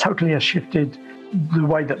getting. It totally has shifted the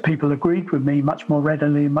way that people agreed with me much more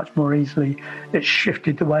readily and much more easily. It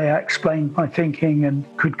shifted the way I explained my thinking and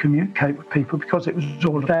could communicate with people, because it was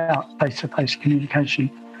all about face-to-face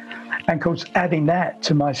communication. And of course, adding that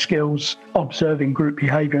to my skills, observing group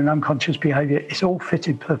behaviour and unconscious behaviour, it's all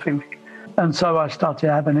fitted perfectly. And so I started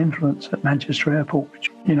to have an influence at Manchester Airport,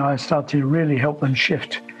 which, I started to really help them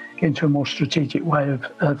shift into a more strategic way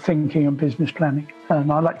of thinking and business planning.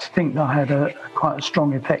 And I like to think that I had quite a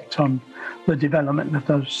strong effect on the development of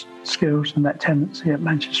those skills and that tendency at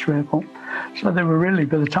Manchester Airport. So they were really,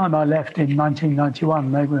 by the time I left in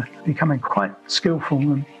 1991, they were becoming quite skillful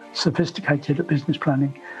and sophisticated at business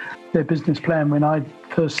planning. Their business plan, when I'd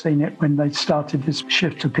first seen it, when they started this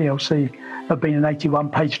shift to PLC, had been an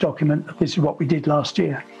 81-page document of this is what we did last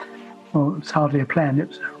year. Well, it was hardly a plan, it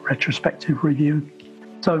was a retrospective review.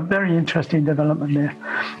 So very interesting development there.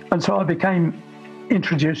 And so I became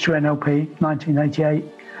introduced to NLP 1988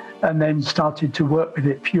 and then started to work with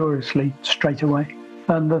it furiously straight away.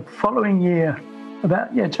 And the following year,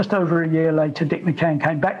 just over a year later, Dick McCann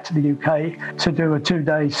came back to the UK to do a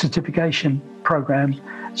 2-day certification program.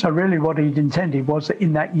 So really what he'd intended was that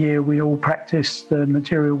in that year we all practiced the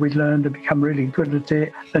material we'd learned and become really good at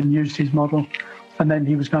it and used his model. And then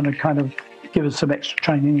he was going to kind of give us some extra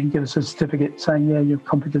training and give us a certificate saying, yeah, you're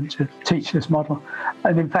competent to teach this model.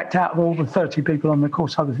 And in fact, out of all the 30 people on the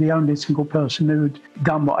course, I was the only single person who'd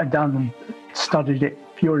done what I'd done and studied it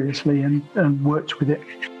furiously and worked with it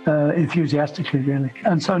enthusiastically, really.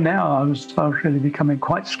 And so now I was really becoming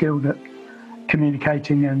quite skilled at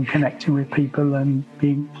communicating and connecting with people and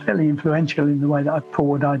being fairly influential in the way that I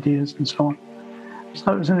forward ideas and so on.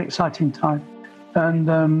 So it was an exciting time.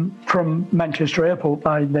 And from Manchester Airport,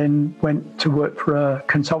 I then went to work for a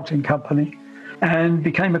consulting company and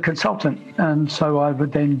became a consultant. And so I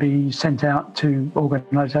would then be sent out to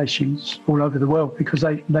organisations all over the world because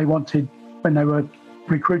they wanted, when they were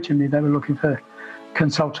recruiting me, they were looking for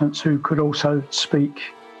consultants who could also speak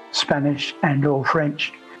Spanish and or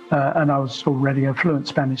French. And I was already a fluent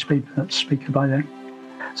Spanish speaker by then.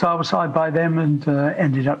 So I was hired by them and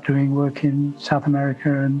ended up doing work in South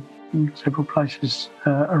America and in several places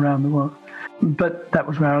around the world. But that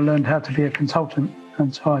was where I learned how to be a consultant.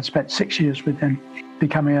 And so I spent 6 years with them,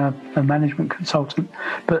 becoming a management consultant,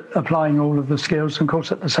 but applying all of the skills. And of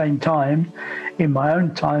course, at the same time, in my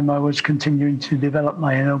own time, I was continuing to develop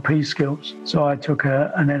my NLP skills. So I took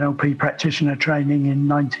an NLP practitioner training in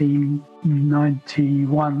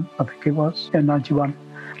 1991, I think it was, in 91.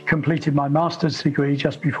 Completed my master's degree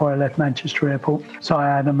just before I left Manchester Airport. So I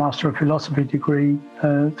had a Master of Philosophy degree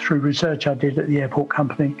through research I did at the airport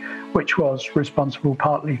company, which was responsible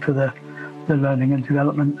partly for the learning and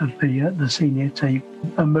development of the senior team,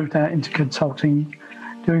 and moved out into consulting,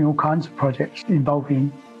 doing all kinds of projects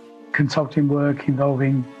involving consulting work,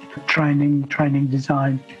 involving training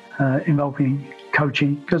design, involving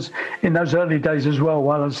coaching. Because in those early days as well,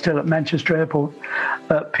 while I was still at Manchester Airport,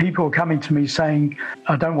 people were coming to me saying,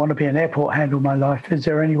 I don't want to be an airport hand all my life. Is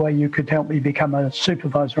there any way you could help me become a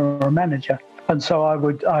supervisor or a manager? And so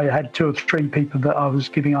I had 2 or 3 people that I was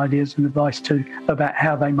giving ideas and advice to about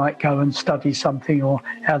how they might go and study something or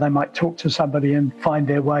how they might talk to somebody and find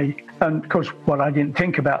their way. And of course, what I didn't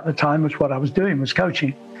think about at the time was what I was doing was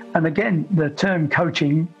coaching. And again, the term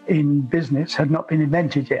coaching in business had not been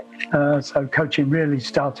invented yet. So coaching really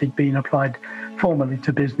started being applied formally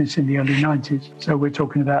to business in the early 90s. So we're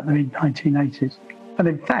talking about the mid-1980s. And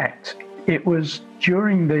in fact, it was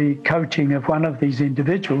during the coaching of one of these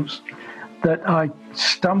individuals that I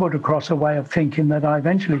stumbled across a way of thinking that I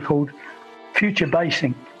eventually called future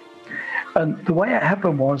basing. And the way it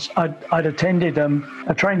happened was I'd attended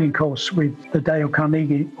a training course with the Dale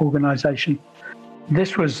Carnegie organization.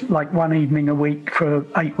 This was like one evening a week for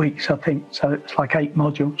 8 weeks, I think. So it's like 8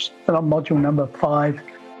 modules. And on module number 5,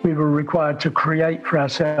 we were required to create for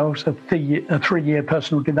ourselves a 3-year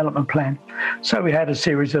personal development plan. So we had a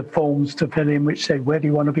series of forms to fill in which said, where do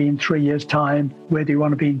you want to be in 3 years' time? Where do you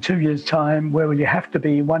want to be in 2 years' time? Where will you have to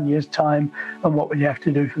be in 1 year's time? And what will you have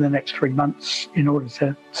to do for the next 3 months in order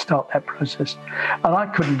to start that process? And I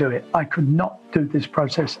couldn't do it. I could not do this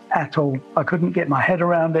process at all. I couldn't get my head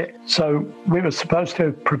around it. So we were supposed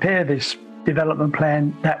to prepare this development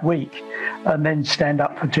plan that week and then stand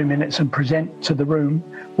up for 2 minutes and present to the room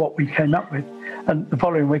what we came up with. And the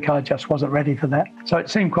following week, I just wasn't ready for that. So it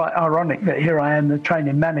seemed quite ironic that here I am, the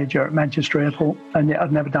training manager at Manchester Airport, and yet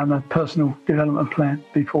I'd never done a personal development plan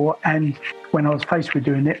before. And when I was faced with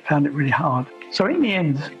doing it, found it really hard. So in the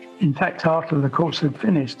end, in fact, after the course had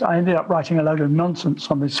finished, I ended up writing a load of nonsense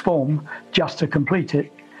on this form just to complete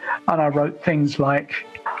it. And I wrote things like,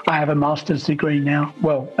 I have a master's degree now.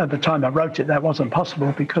 Well, at the time I wrote it, that wasn't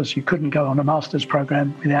possible because you couldn't go on a master's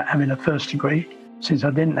program without having a first degree. Since I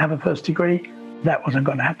didn't have a first degree, that wasn't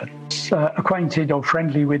going to happen. Acquainted or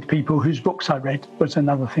friendly with people whose books I read was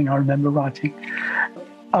another thing I remember writing.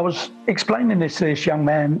 I was explaining this to this young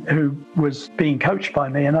man who was being coached by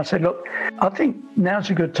me, and I said, look, I think now's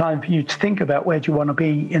a good time for you to think about where do you want to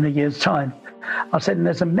be in a year's time. I said, and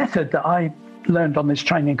there's a method that I learned on this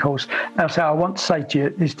training course. Now, so I want to say to you,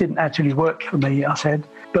 this didn't actually work for me, I said,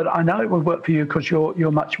 but I know it will work for you because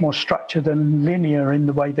you're much more structured and linear in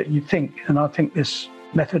the way that you think, and I think this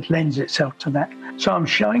method lends itself to that. So I'm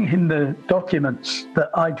showing him the documents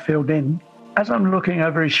that I'd filled in. As I'm looking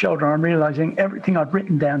over his shoulder, I'm realizing everything I'd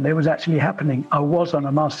written down there was actually happening. I was on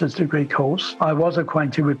a master's degree course. I was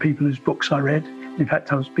acquainted with people whose books I read. In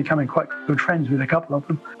fact, I was becoming quite good friends with a couple of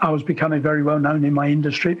them. I was becoming very well known in my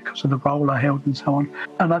industry because of the role I held and so on.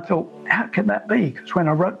 And I thought, how can that be? Because when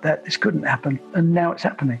I wrote that, this couldn't happen. And now it's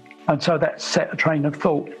happening. And so that set a train of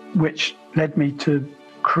thought, which led me to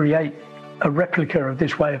create a replica of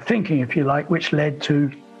this way of thinking, if you like, which led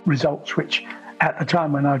to results which at the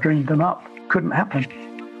time when I dreamed them up couldn't happen.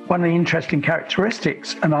 One of the interesting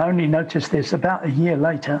characteristics, and I only noticed this about a year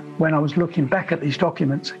later when I was looking back at these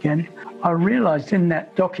documents again, I realized in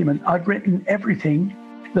that document I'd written everything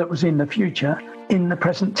that was in the future in the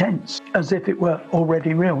present tense, as if it were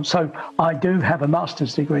already real. So I do have a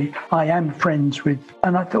master's degree. I am friends with,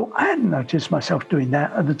 and I thought I hadn't noticed myself doing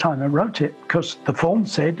that at the time I wrote it because the form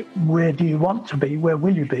said, where do you want to be? Where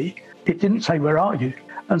will you be? It didn't say, where are you?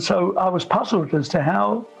 And so I was puzzled as to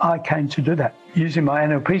how I came to do that. Using my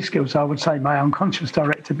NLP skills, I would say my unconscious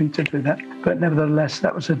directed me to do that. But nevertheless,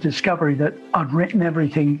 that was a discovery that I'd written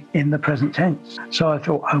everything in the present tense. So I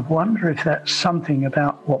thought, I wonder if that's something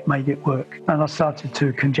about what made it work. And I started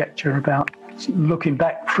to conjecture about looking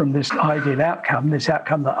back from this ideal outcome, this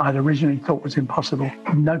outcome that I'd originally thought was impossible,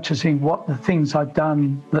 noticing what the things I'd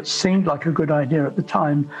done that seemed like a good idea at the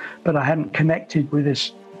time, but I hadn't connected with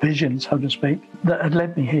this vision, so to speak, that had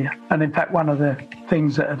led me here. And in fact, one of the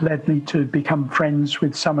things that had led me to become friends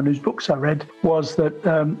with someone whose books I read was that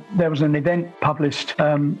there was an event published,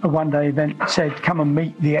 a one-day event, said, come and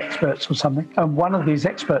meet the experts or something. And one of these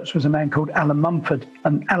experts was a man called Alan Mumford.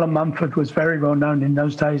 And Alan Mumford was very well known in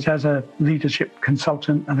those days as a leadership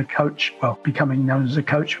consultant and a coach, well, becoming known as a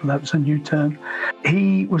coach, well, that was a new term.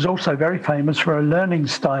 He was also very famous for a learning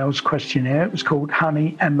styles questionnaire. It was called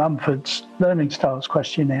Honey and Mumford's Learning Styles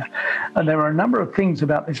Questionnaire. And there were a number of things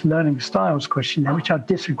about this learning styles questionnaire which I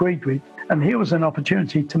disagreed with. And here was an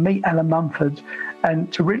opportunity to meet Alan Mumford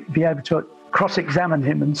and to really be able to cross-examine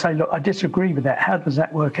him and say, look, I disagree with that. How does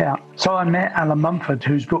that work out? So I met Alan Mumford,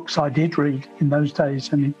 whose books I did read in those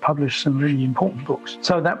days, and he published some really important books.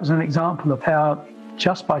 So that was an example of how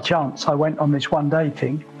just by chance I went on this one-day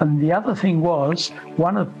thing. And the other thing was,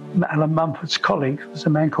 one of Alan Mumford's colleagues was a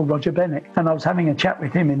man called Roger Bennett, and I was having a chat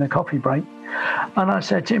with him in the coffee break. And I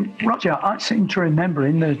said to him, Roger, I seem to remember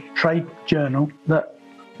in the trade journal that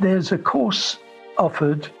there's a course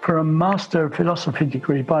offered for a Master of Philosophy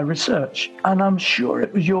degree by research. And I'm sure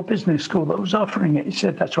it was your business school that was offering it. He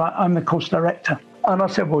said, that's right, I'm the course director. And I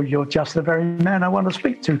said, well, you're just the very man I want to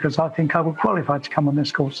speak to because I think I will qualify to come on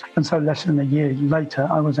this course. And so less than a year later,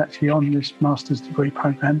 I was actually on this master's degree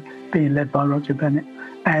program being led by Roger Bennett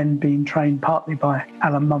and being trained partly by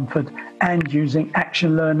Alan Mumford and using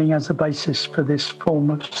action learning as a basis for this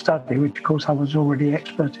form of study, which of course I was already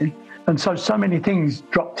expert in. And so many things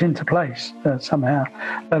dropped into place somehow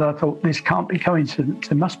that I thought, this can't be coincidence.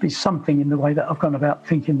 There must be something in the way that I've gone about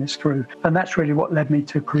thinking this through. And that's really what led me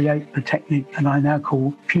to create the technique that I now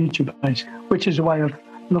call future-based, which is a way of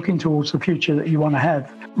looking towards the future that you want to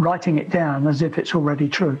have, writing it down as if it's already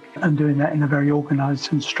true, and doing that in a very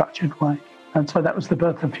organised and structured way. And so that was the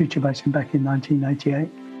birth of future basing back in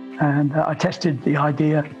 1988. And I tested the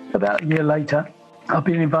idea about a year later. I've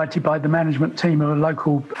been invited by the management team of a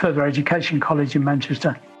local further education college in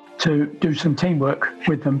Manchester to do some teamwork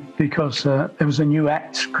with them because there was a new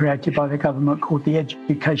act created by the government called the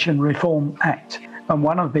Education Reform Act. And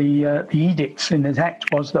one of the edicts in this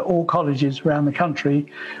act was that all colleges around the country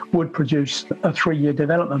would produce a 3-year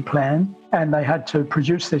development plan, and they had to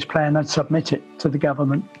produce this plan and submit it to the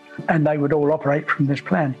government, and they would all operate from this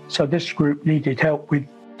plan. So this group needed help with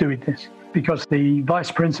doing this, because the vice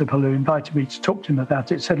principal who invited me to talk to him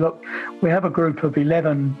about it said, look, we have a group of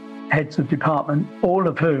 11 heads of department, all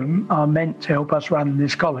of whom are meant to help us run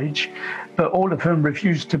this college, but all of whom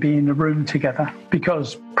refuse to be in the room together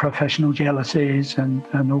because professional jealousies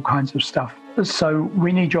and all kinds of stuff. So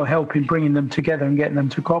we need your help in bringing them together and getting them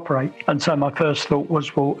to cooperate. And so my first thought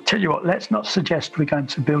was, well, tell you what, let's not suggest we're going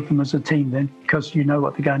to build them as a team then, because you know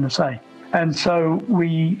what they're going to say. And so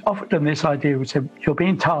we offered them this idea. We said, you're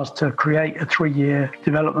being tasked to create a 3-year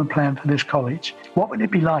development plan for this college. What would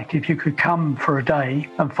it be like if you could come for a day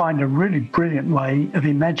and find a really brilliant way of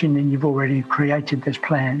imagining you've already created this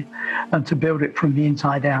plan and to build it from the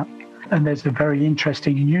inside out? And there's a very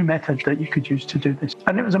interesting new method that you could use to do this.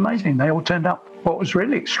 And it was amazing. They all turned up. What was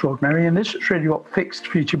really extraordinary, and this was really what fixed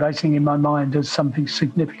future basing in my mind as something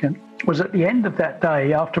significant, was at the end of that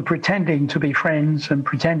day, after pretending to be friends and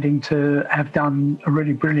pretending to have done a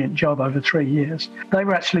really brilliant job over 3 years, they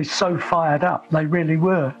were actually so fired up. They really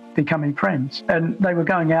were becoming friends. And they were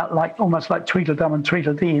going out like almost like Tweedledum and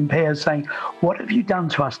Tweedledee in pairs saying, what have you done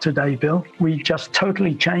to us today, Bill? We just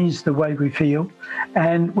totally changed the way we feel.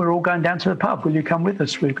 And we're all going down to the pub. Will you come with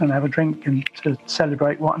us? We're going to have a drink and to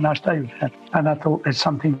celebrate what a nice day we've had. And I thought there's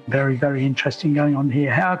something very, very interesting going on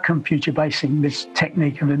here. How can future basing, this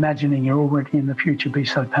technique of imagining you're already in the future, be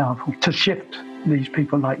so powerful to shift these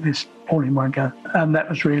people like this all in one go? And that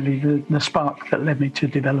was really the spark that led me to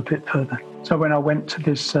develop it further. So when I went to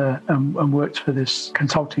this and worked for this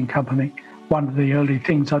consulting company, one of the early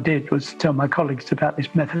things I did was tell my colleagues about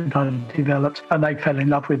this method I developed, and they fell in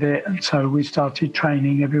love with it. And so we started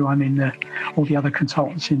training everyone in all the other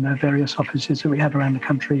consultants in the various offices that we had around the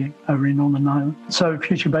country over in Northern Ireland. So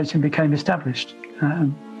future basing became established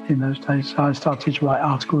in those days. I started to write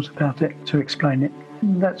articles about it to explain it.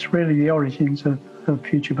 That's really the origins of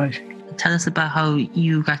future basing. Tell us about how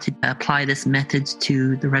you got to apply this method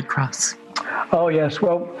to the Red Cross. Oh, yes.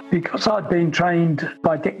 Well, because I'd been trained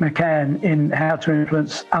by Dick McCann in how to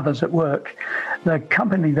influence others at work, the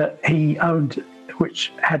company that he owned,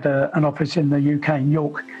 which had an office in the UK in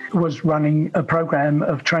York, was running a program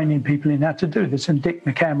of training people in how to do this. And Dick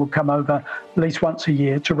McCann would come over at least once a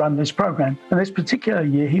year to run this program. And this particular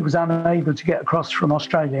year, he was unable to get across from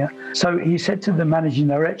Australia. So he said to the managing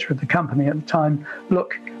director of the company at the time,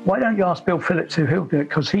 look, why don't you ask Bill Phillips if he'll do it?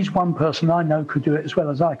 Because he's one person I know could do it as well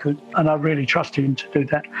as I could. And I really trusted him to do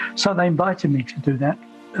that. So they invited me to do that.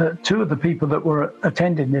 Two of the people that were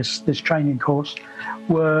attending this training course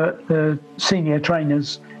were the senior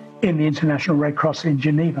trainers in the International Red Cross in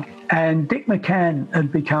Geneva. And Dick McCann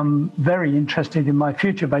had become very interested in my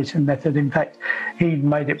future basing method. In fact, he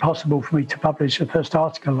made it possible for me to publish the first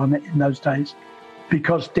article on it in those days.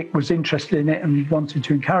 Because Dick was interested in it and wanted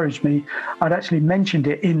to encourage me, I'd actually mentioned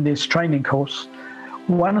it in this training course.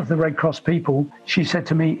 One of the Red Cross people, she said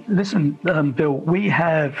to me, listen, Bill, we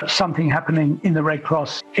have something happening in the Red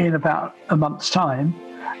Cross in about a month's time.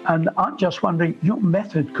 And I'm just wondering, your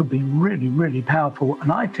method could be really, really powerful.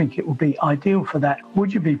 And I think it would be ideal for that.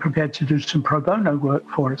 Would you be prepared to do some pro bono work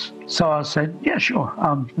for us? So I said, yeah, sure.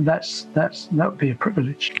 That would be a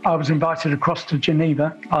privilege. I was invited across to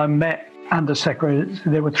Geneva. I met undersecretaries.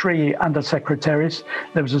 There were 3 undersecretaries.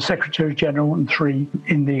 There was a secretary general and 3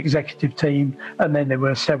 in the executive team, and then there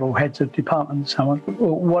were several heads of department and so on.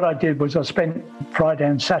 Well, what I did was I spent Friday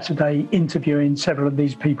and Saturday interviewing several of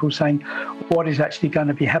these people, saying what is actually going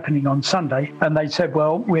to be happening on Sunday. And they said,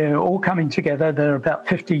 well, we're all coming together. There are about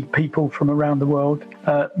 50 people from around the world,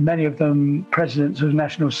 many of them presidents of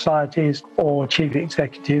national societies or chief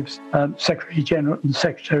executives, secretary general and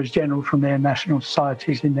secretaries general from their national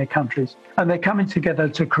societies in their countries. And they're coming together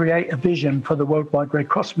to create a vision for the Worldwide Red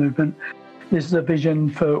Cross movement. This is a vision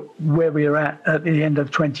for where we are at the end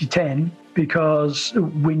of 2010, because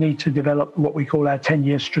we need to develop what we call our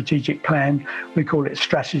 10-year strategic plan. We call it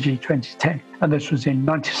Strategy 2010. And this was in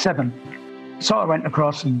 97. So I went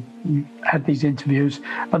across and had these interviews.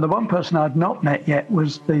 And the one person I'd not met yet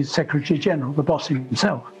was the Secretary General, the boss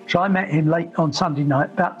himself. So I met him late on Sunday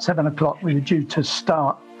night, about 7 o'clock. We were due to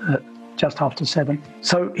start at just after 7.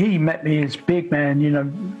 So he met me, this big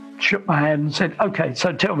man, shook my hand and said, okay,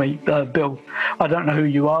 so tell me, Bill, I don't know who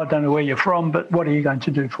you are, I don't know where you're from, but what are you going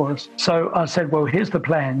to do for us? So I said, well, here's the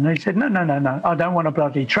plan. And he said, no, I don't want a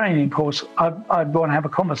bloody training course. I want to have a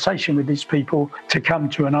conversation with these people to come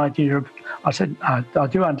to an idea of, I said, I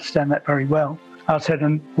do understand that very well. I said,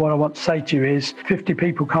 and what I want to say to you is 50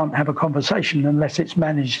 people can't have a conversation unless it's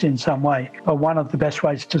managed in some way. Or one of the best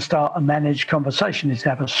ways to start a managed conversation is to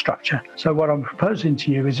have a structure. So what I'm proposing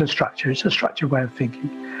to you is a structure. It's a structured way of thinking.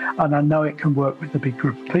 And I know it can work with a big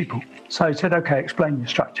group of people. So he said, okay, explain your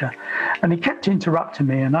structure. And he kept interrupting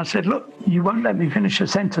me. And I said, look, you won't let me finish a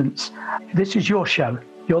sentence. This is your show.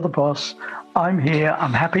 You're the boss. I'm here.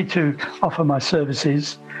 I'm happy to offer my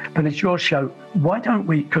services, but it's your show. Why don't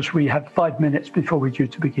we, because we have 5 minutes before we're due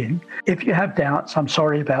to begin. If you have doubts, I'm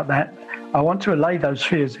sorry about that. I want to allay those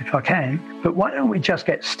fears if I can, but why don't we just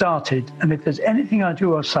get started? And if there's anything I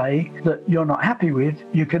do or say that you're not happy with,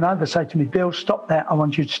 you can either say to me, Bill, stop that, I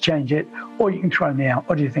want you to change it, or you can throw me out.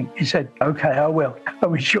 What do you think? He said, okay, I will. And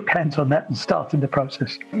we shook hands on that and started the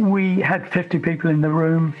process. We had 50 people in the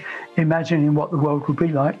room imagining what the world would be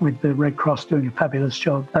like with the Red Cross doing a fabulous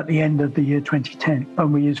job at the end of the year 2010.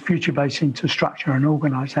 And we used future basing to structure and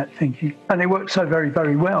organise that thinking. And it worked so very,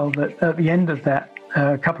 very well that at the end of that,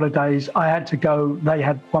 a couple of days, I had to go. They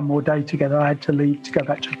had one more day together. I had to leave to go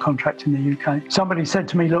back to a contract in the UK. Somebody said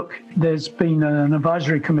to me, look, there's been an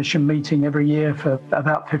advisory commission meeting every year for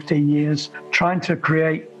about 15 years, trying to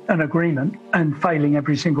create an agreement and failing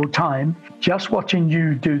every single time. Just watching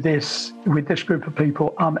you do this with this group of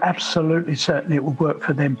people, I'm absolutely certain it will work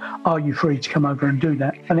for them. Are you free to come over and do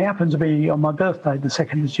that? And it happened to be on my birthday, the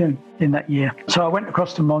 2nd of June in that year. So I went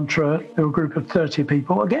across to Montreux. There were a group of 30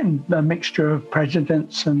 people, again, a mixture of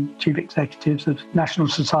presidents and chief executives of national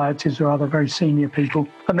societies or other very senior people.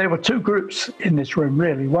 And there were 2 groups in this room,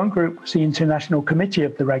 really. One group was the International Committee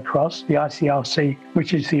of the Red Cross, the ICRC,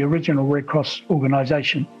 which is the original Red Cross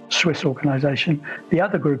organisation, Swiss organisation. The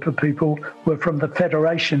other group of people were from the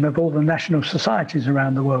Federation of all the national societies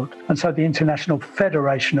around the world. And so the International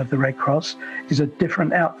Federation of the Red Cross is a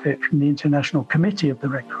different outfit from the International Committee of the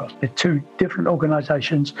Red Cross. They're 2 different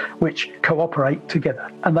organisations which cooperate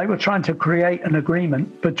together. And they were trying to create an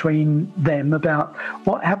agreement between them about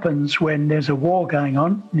what happens when there's a war going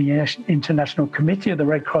on. The International Committee of the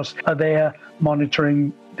Red Cross are there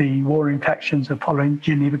monitoring the warring factions, are following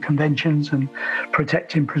Geneva Conventions and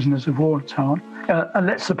protecting prisoners of war and so on. And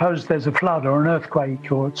let's suppose there's a flood or an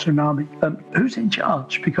earthquake or a tsunami. Who's in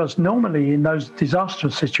charge? Because normally in those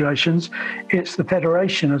disastrous situations, it's the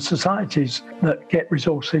Federation of Societies that get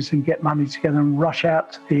resources and get money together and rush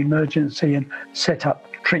out to the emergency and set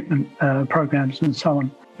up treatment programs and so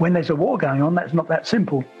on. When there's a war going on, that's not that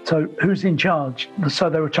simple. So who's in charge? So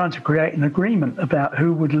they were trying to create an agreement about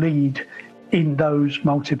who would lead in those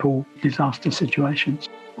multiple disaster situations.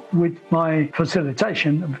 With my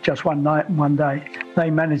facilitation of just one night and one day, they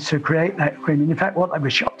managed to create that agreement. In fact, what they were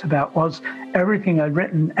shocked about was everything they'd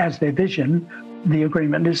written as their vision, the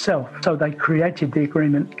agreement itself. So they created the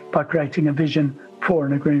agreement by creating a vision for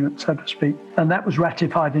an agreement, so to speak. And that was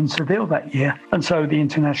ratified in Seville that year. And so the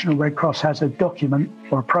International Red Cross has a document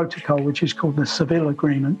or a protocol which is called the Seville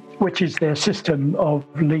Agreement, which is their system of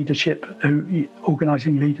leadership,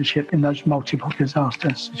 organising leadership in those multiple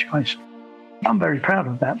disaster situations. I'm very proud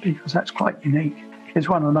of that because that's quite unique. It's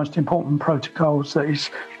one of the most important protocols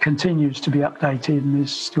that continues to be updated and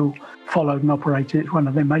is still followed and operated. It's one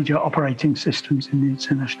of their major operating systems in the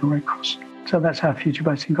International Red Cross. So that's how Future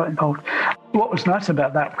Basing got involved. What was nice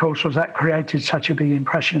about that, of course, was that created such a big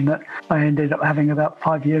impression that I ended up having about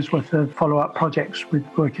 5 years worth of follow-up projects with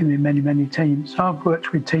working in many, many teams. So I've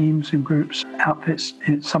worked with teams and groups, outfits,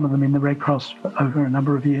 some of them in the Red Cross for over a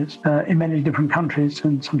number of years, in many different countries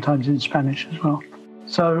and sometimes in Spanish as well.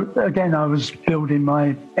 So again, I was building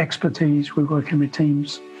my expertise with working with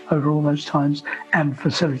teams over all those times and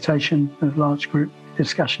facilitation of large group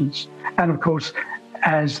discussions. And of course,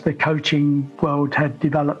 as the coaching world had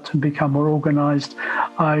developed and become more organised,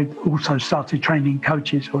 I also started training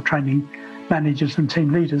coaches or training managers and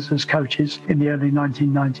team leaders as coaches in the early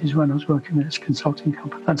 1990s when I was working with this consulting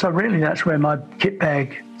company. And so really that's where my kit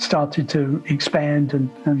bag started to expand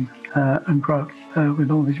and grow with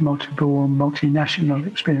all these multiple and multinational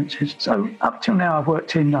experiences. So up till now I've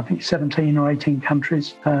worked in, I think, 17 or 18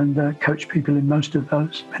 countries and coached people in most of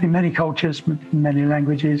those. Many cultures, many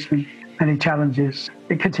languages and many challenges.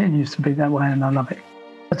 It continues to be that way and I love it.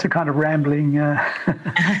 That's a kind of rambling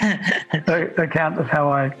account of how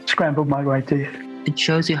I scrambled my way to it. It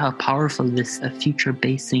shows you how powerful this future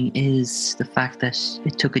basing is, the fact that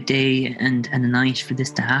it took a day and a night for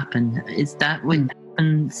this to happen. Is that what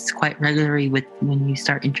happens quite regularly with when you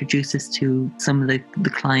start introduce this to some of the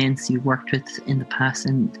clients you worked with in the past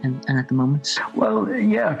and at the moment? Well,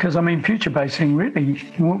 yeah, because I mean, future basing really,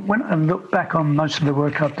 when I look back on most of the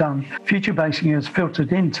work I've done, future basing has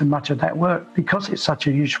filtered into much of that work because it's such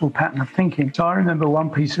a useful pattern of thinking. So I remember one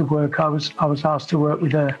piece of work, I was asked to work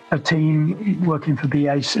with a team working for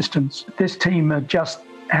BAE Systems. This team had just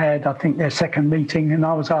had, I think, their second meeting, and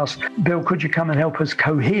I was asked, Bill, could you come and help us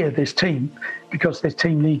cohere this team? Because this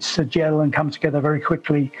team needs to gel and come together very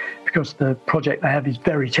quickly because the project they have is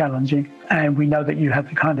very challenging. And we know that you have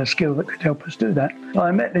the kind of skill that could help us do that.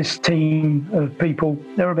 I met this team of people.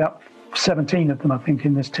 There were about 17 of them, I think,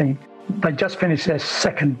 in this team. They just finished their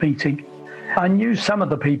second meeting. I knew some of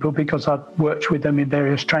the people because I'd worked with them in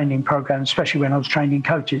various training programs, especially when I was training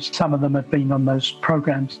coaches. Some of them had been on those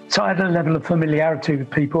programs. So I had a level of familiarity with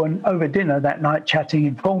people, and over dinner that night, chatting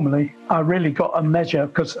informally, I really got a measure,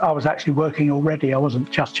 because I was actually working already, I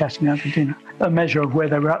wasn't just chatting over dinner, a measure of where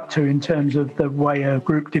they were up to in terms of the way a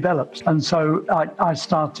group develops. And so I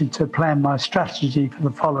started to plan my strategy for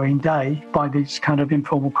the following day by these kind of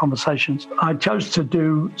informal conversations. I chose to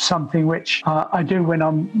do something which I do when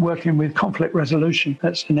I'm working with conflict resolution.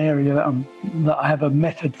 That's an area that I have a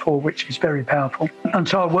method for, which is very powerful. And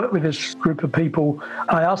so I worked with this group of people.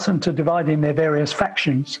 I asked them to divide in their various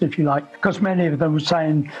factions, if you like, because many of them were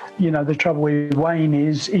saying, you know, the trouble with Wayne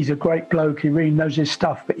is he's a great bloke, he really knows his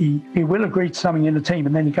stuff, but he will agree to something in the team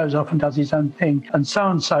and then he goes off and does his own thing. And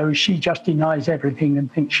so she just denies everything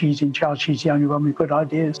and thinks she's in charge, she's the only one with good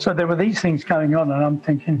ideas. So there were these things going on and I'm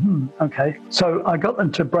thinking, okay. So I got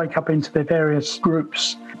them to break up into their various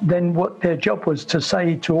groups. Then what their job was to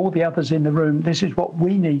say to all the others in the room, this is what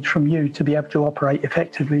we need from you to be able to operate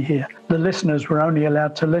effectively here. The listeners were only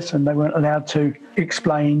allowed to listen. They weren't allowed to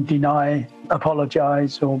explain, deny,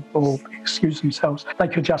 apologise or excuse themselves. They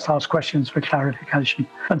could just ask questions for clarification.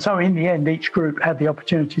 And so in the end, each group had the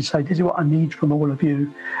opportunity to say, this is what I need from all of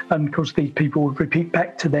you. And of course, these people would repeat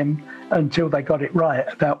back to them until they got it right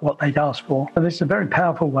about what they'd asked for. And this is a very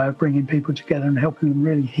powerful way of bringing people together and helping them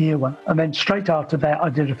really hear one. And then straight after that, I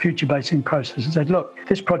did a future basing process and said, look,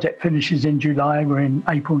 this project finishes in July. We're in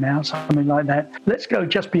April now, something like that. Let's go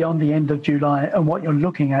just beyond the end of July. And what you're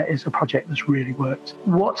looking at is a project that's really worked.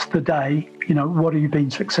 What's the day? You know, what have you been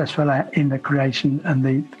successful at in the creation and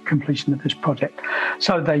the completion of this project?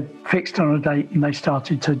 So they fixed on a date and they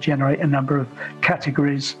started to generate a number of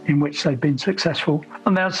categories in which they've been successful.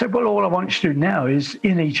 And they said, well, all I want you to do now is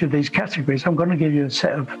in each of these categories, I'm going to give you a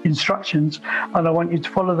set of instructions and I want you to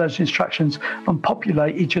follow those instructions and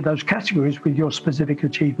populate each of those categories with your specific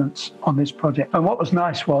achievements on this project. And what was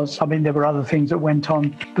nice was, I mean, there were other things that went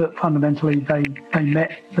on, but fundamentally they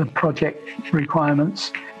met the project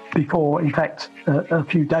requirements before, in fact, a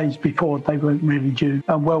few days before they weren't really due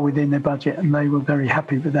and well within their budget, and they were very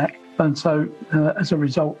happy with that. And so as a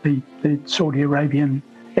result, the Saudi Arabian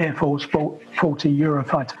Air Force bought 40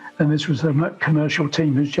 Eurofighter, and this was a commercial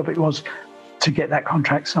team whose job it was to get that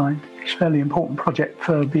contract signed. It's a fairly important project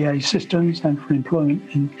for BAE Systems and for employment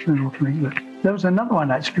in Northern England. There was another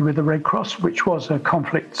one actually with the Red Cross, which was a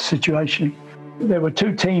conflict situation. There were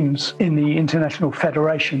two teams in the International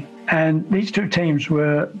Federation, and these two teams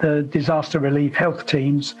were the disaster relief health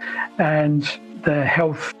teams and the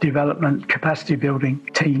health development capacity building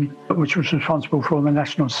team, which was responsible for all the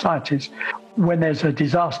national societies. When there's a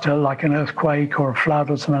disaster like an earthquake or a flood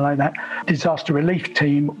or something like that, disaster relief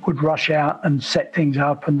team would rush out and set things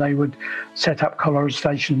up, and they would set up cholera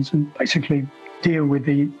stations and basically deal with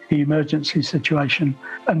the emergency situation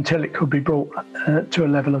until it could be brought to a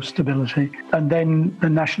level of stability. And then the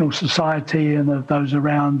National Society and those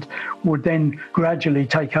around would then gradually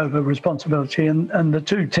take over responsibility. And the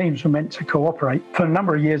two teams were meant to cooperate. For a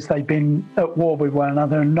number of years, they'd been at war with one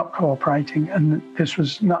another and not cooperating. And this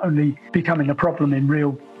was not only becoming a problem in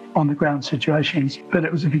real on-the-ground situations, but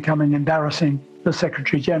it was becoming embarrassing the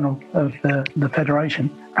Secretary-General of the Federation.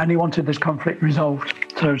 And he wanted this conflict resolved.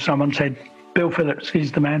 So someone said, Bill Phillips,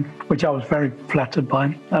 he's the man, which I was very flattered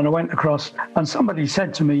by. And I went across and somebody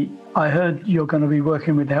said to me, I heard you're going to be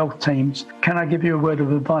working with the health teams. Can I give you a word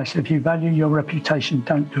of advice? If you value your reputation,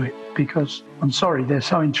 don't do it, because I'm sorry, they're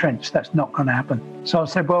so entrenched, that's not going to happen. So I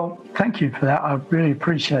said, well, thank you for that. I really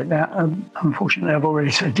appreciate that. Unfortunately, I've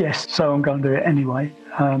already said yes, so I'm going to do it anyway.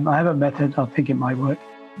 I have a method. I think it might work.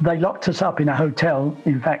 They locked us up in a hotel,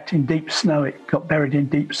 in fact, in deep snow. It got buried in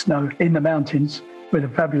deep snow in the mountains, with a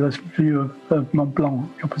fabulous view of Mont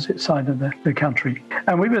Blanc, the opposite side of the country.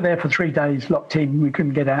 And we were there for 3 days, locked in. We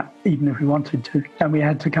couldn't get out, even if we wanted to. And we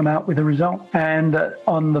had to come out with a result. And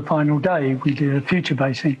on the final day, we did a future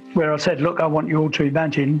basing, where I said, look, I want you all to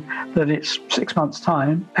imagine that it's 6 months'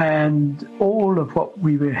 time, and all of what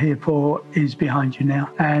we were here for is behind you now.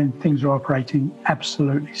 And things are operating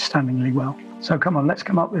absolutely stunningly well. So come on, let's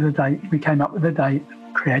come up with a date. We came up with a date,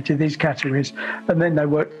 created these categories, and then they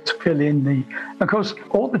worked to fill in the... Of course,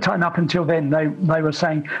 all the time up until then, they were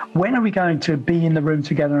saying, when are we going to be in the room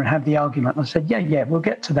together and have the argument? And I said, yeah, we'll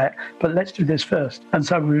get to that, but let's do this first. And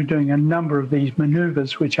so we were doing a number of these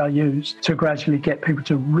manoeuvres, which I used to gradually get people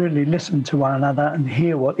to really listen to one another and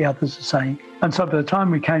hear what the others are saying. And so by the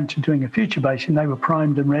time we came to doing a future basing, they were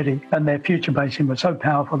primed and ready, and their future basing was so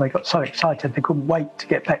powerful, they got so excited, they couldn't wait to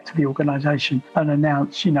get back to the organisation and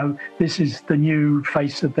announce, this is the new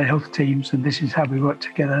face of the health teams, and this is how we work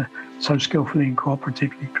together so skillfully and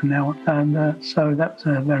cooperatively from now on. And so that's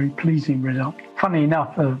a very pleasing result. Funny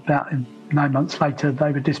enough, about 9 months later,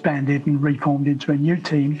 they were disbanded and reformed into a new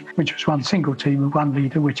team, which was one single team with one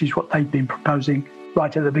leader, which is what they'd been proposing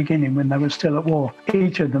right at the beginning when they were still at war.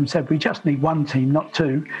 Each of them said, we just need one team, not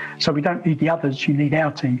two. So we don't need the others, you need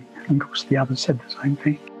our team. And of course, the others said the same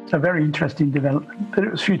thing. So very interesting development. But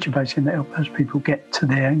it was future basing that helped those people get to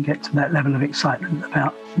there and get to that level of excitement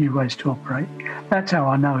about new ways to operate. That's how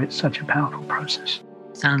I know it's such a powerful process.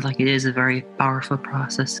 Sounds like it is a very powerful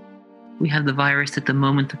process. We have the virus at the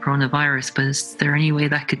moment, the coronavirus, but is there any way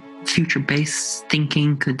that future-based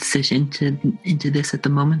thinking could sit into this at the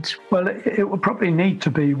moment? Well, it will probably need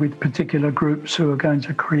to be with particular groups who are going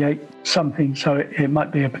to create something. So it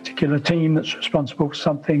might be a particular team that's responsible for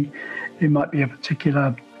something. It might be a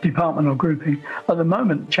particular department or grouping. At the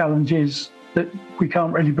moment, the challenge is that we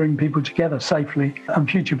can't really bring people together safely. And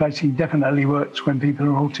future basing definitely works when people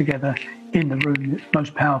are all together in the room. It's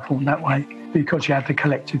most powerful in that way, because you have the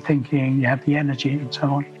collective thinking, you have the energy and so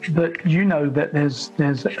on. But that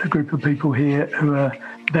there's a group of people here who are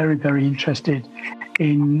very, very interested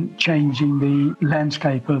in changing the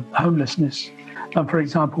landscape of homelessness. And for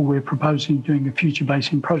example, we're proposing doing a future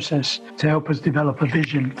basing process to help us develop a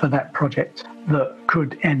vision for that project that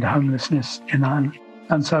could end homelessness in Ireland.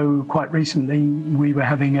 And so quite recently, we were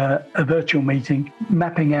having a virtual meeting,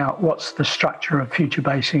 mapping out what's the structure of future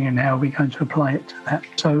basing and how we're going to apply it to that.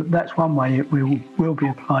 So that's one way it will be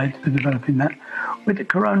applied to developing that. With the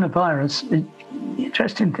coronavirus, the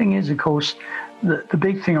interesting thing is, of course, the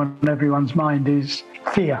big thing on everyone's mind is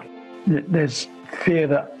fear. There's fear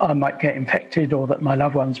that I might get infected or that my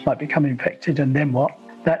loved ones might become infected, and then what?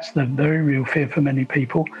 That's the very real fear for many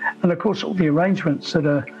people. And of course, all the arrangements that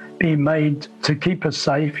are being made to keep us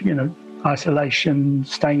safe, isolation,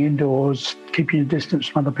 staying indoors, keeping a distance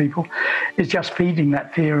from other people, is just feeding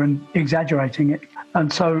that fear and exaggerating it.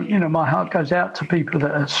 And so, my heart goes out to people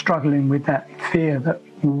that are struggling with that fear that,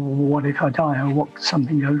 what if I die, or what if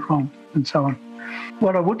something goes wrong, and so on.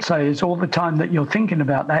 What I would say is, all the time that you're thinking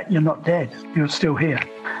about that, you're not dead, you're still here.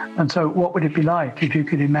 And so what would it be like if you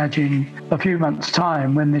could imagine a few months'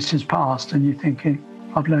 time when this is past and you're thinking,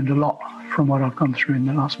 I've learned a lot from what I've gone through in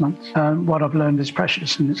the last month. What I've learned is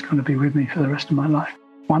precious, and it's going to be with me for the rest of my life.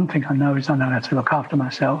 One thing I know is I know how to look after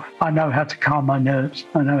myself. I know how to calm my nerves.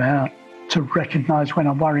 I know how to recognise when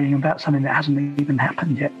I'm worrying about something that hasn't even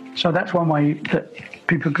happened yet. So that's one way that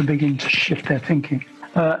people can begin to shift their thinking.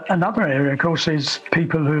 Another area, of course, is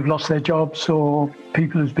people who've lost their jobs or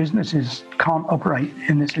people whose businesses can't operate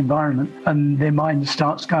in this environment, and their mind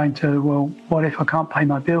starts going to, well, what if I can't pay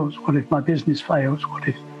my bills? What if my business fails? What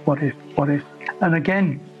if? And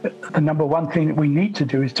again, the number one thing that we need to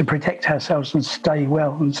do is to protect ourselves and stay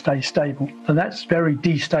well and stay stable. So that's very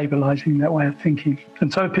destabilising, that way of thinking.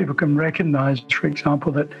 And so people can recognise, for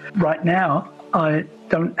example, that right now I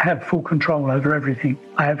don't have full control over everything.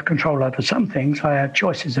 I have control over some things. I have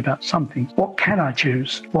choices about some things. What can I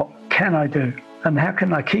choose? What can I do? And how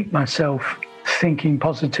can I keep myself thinking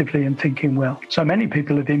positively and thinking well? So many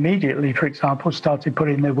people have immediately, for example, started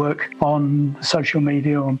putting their work on social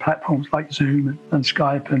media, on platforms like Zoom and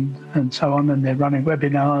Skype and so on, and they're running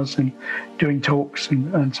webinars and doing talks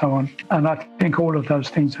and so on. And I think all of those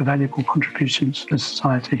things are valuable contributions to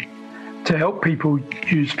society. To help people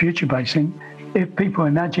use future basing, if people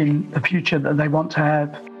imagine the future that they want to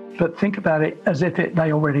have, but think about it as if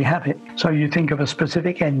they already have it. So you think of a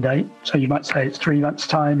specific end date. So you might say it's 3 months'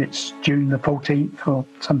 time, it's June the 14th or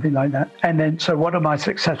something like that. And then, so what am I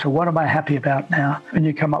successful? What am I happy about now? And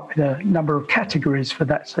you come up with a number of categories for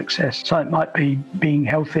that success. So it might be being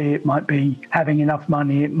healthy, it might be having enough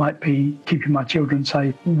money, it might be keeping my children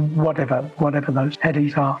safe, whatever those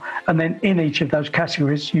headings are. And then in each of those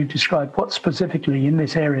categories, you describe what specifically in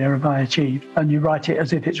this area have I achieved. And you write it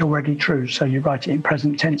as if it's already true. So you write it in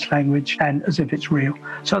present tense language and as if it's real,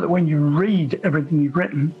 so that when you read everything you've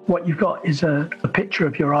written, what you've got is a picture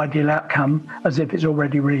of your ideal outcome as if it's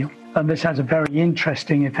already real. And this has a very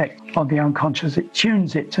interesting effect on the unconscious. It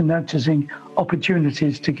tunes it to noticing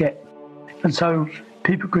opportunities to get. And so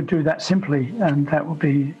people could do that simply, and that would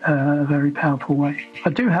be a very powerful way. I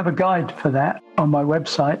do have a guide for that on my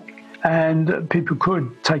website, and people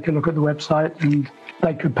could take a look at the website and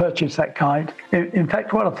they could purchase that guide. In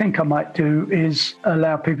fact, what I think I might do is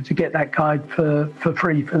allow people to get that guide for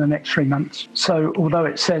free for the next 3 months. So although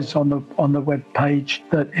it says on the web page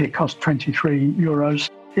that it costs €23,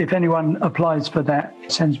 if anyone applies for that,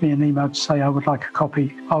 sends me an email to say I would like a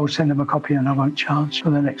copy, I will send them a copy and I won't charge for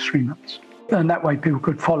the next 3 months. And that way people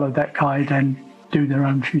could follow that guide and do their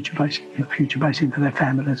own future basing for their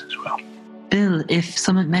families as well. Bill, if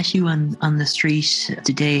someone met you on the street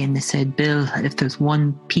today and they said, Bill, if there's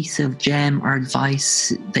one piece of gem or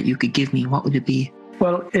advice that you could give me, what would it be?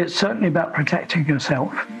 Well, it's certainly about protecting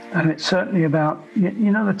yourself. And it's certainly about,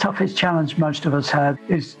 the toughest challenge most of us have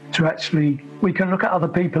is to actually, we can look at other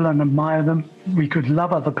people and admire them. We could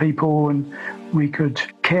love other people and we could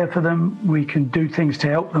care for them. We can do things to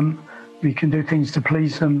help them. We can do things to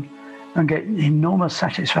please them and get enormous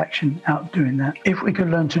satisfaction out of doing that. If we could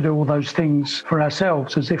learn to do all those things for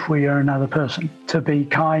ourselves as if we are another person, to be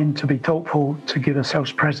kind, to be thoughtful, to give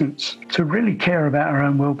ourselves presence, to really care about our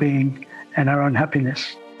own well-being and our own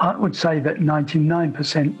happiness, I would say that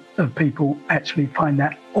 99% of people actually find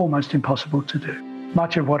that almost impossible to do.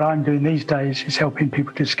 Much of what I'm doing these days is helping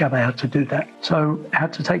people discover how to do that. So how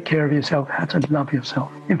to take care of yourself, how to love yourself.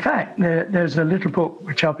 In fact, there's a little book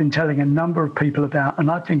which I've been telling a number of people about, and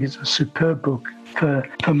I think it's a superb book for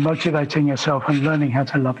motivating yourself and learning how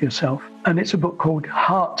to love yourself. And it's a book called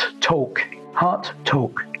Heart Talk. Heart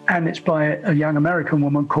Talk. And it's by a young American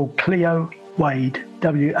woman called Cleo Wade,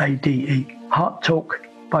 W-A-D-E. Heart Talk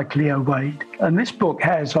by Cleo Wade. And this book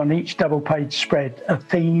has on each double-page spread a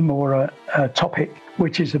theme or a topic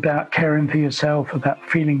which is about caring for yourself, about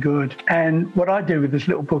feeling good. And what I do with this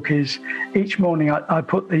little book is each morning I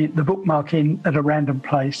put the bookmark in at a random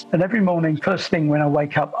place. And every morning, first thing when I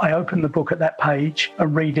wake up, I open the book at that page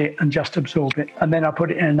and read it and just absorb it. And then I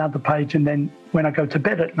put it in another page. And then when I go to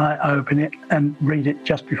bed at night, I open it and read it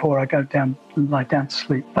just before I go down and lie down to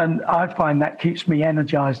sleep. And I find that keeps me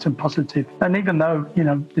energized and positive. And even though,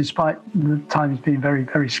 despite the times being very,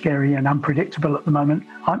 very scary and unpredictable at the moment,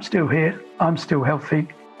 I'm still here. I'm still healthy.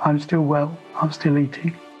 I'm still well. I'm still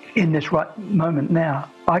eating. In this right moment now,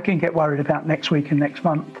 I can get worried about next week and next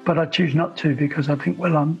month, but I choose not to because I think,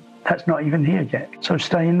 that's not even here yet. So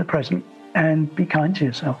stay in the present and be kind to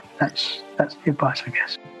yourself. That's the advice, I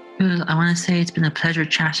guess. Well, I want to say it's been a pleasure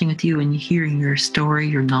chatting with you and hearing your story,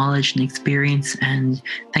 your knowledge and experience, and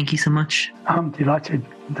thank you so much. I'm delighted,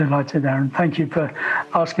 Aaron. Thank you for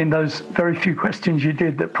asking those very few questions you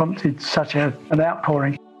did that prompted such an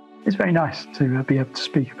outpouring. It's very nice to be able to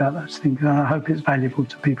speak about those things, and I hope it's valuable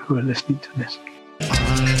to people who are listening to this.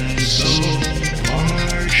 I'm so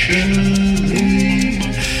partially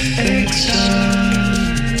excited.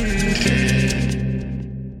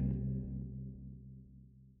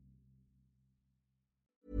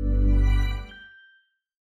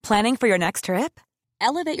 Planning for your next trip?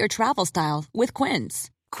 Elevate your travel style with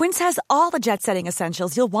Quince. Quince has all the jet-setting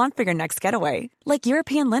essentials you'll want for your next getaway, like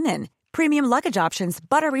European linen, premium luggage options,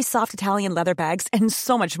 buttery soft Italian leather bags, and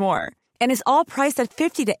so much more. And is all priced at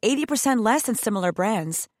 50 to 80% less than similar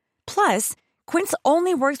brands. Plus, Quince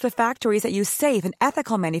only works with factories that use safe and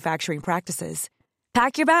ethical manufacturing practices.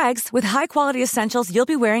 Pack your bags with high-quality essentials you'll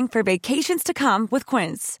be wearing for vacations to come with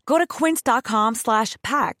Quince. Go to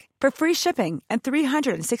quince.com/pack for free shipping and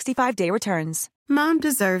 365-day returns. Mom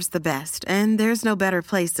deserves the best, and there's no better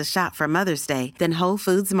place to shop for Mother's Day than Whole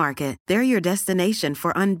Foods Market. They're your destination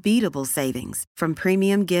for unbeatable savings, from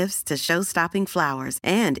premium gifts to show-stopping flowers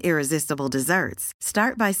and irresistible desserts.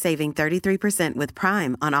 Start by saving 33% with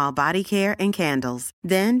Prime on all body care and candles.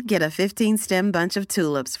 Then get a 15-stem bunch of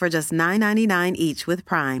tulips for just $9.99 each with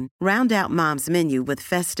Prime. Round out Mom's menu with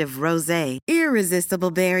festive rosé,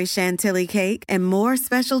 irresistible berry chantilly cake, and more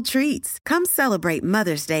special treats. Come celebrate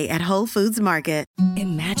Mother's Day at Whole Foods Market.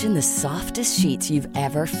 Imagine the softest sheets you've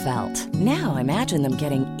ever felt. Now imagine them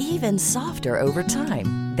getting even softer over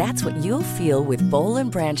time. That's what you'll feel with Boll &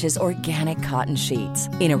 Branch's organic cotton sheets.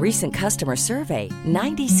 In a recent customer survey,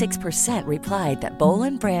 96% replied that Boll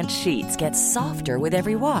 & Branch sheets get softer with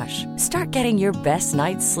every wash. Start getting your best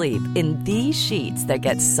night's sleep in these sheets that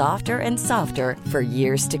get softer and softer for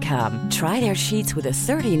years to come. Try their sheets with a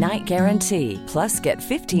 30-night guarantee. Plus, get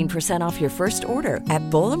 15% off your first order at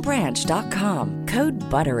bollandbranch.com. Code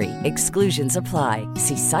BUTTERY. Exclusions apply.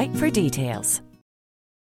 See site for details.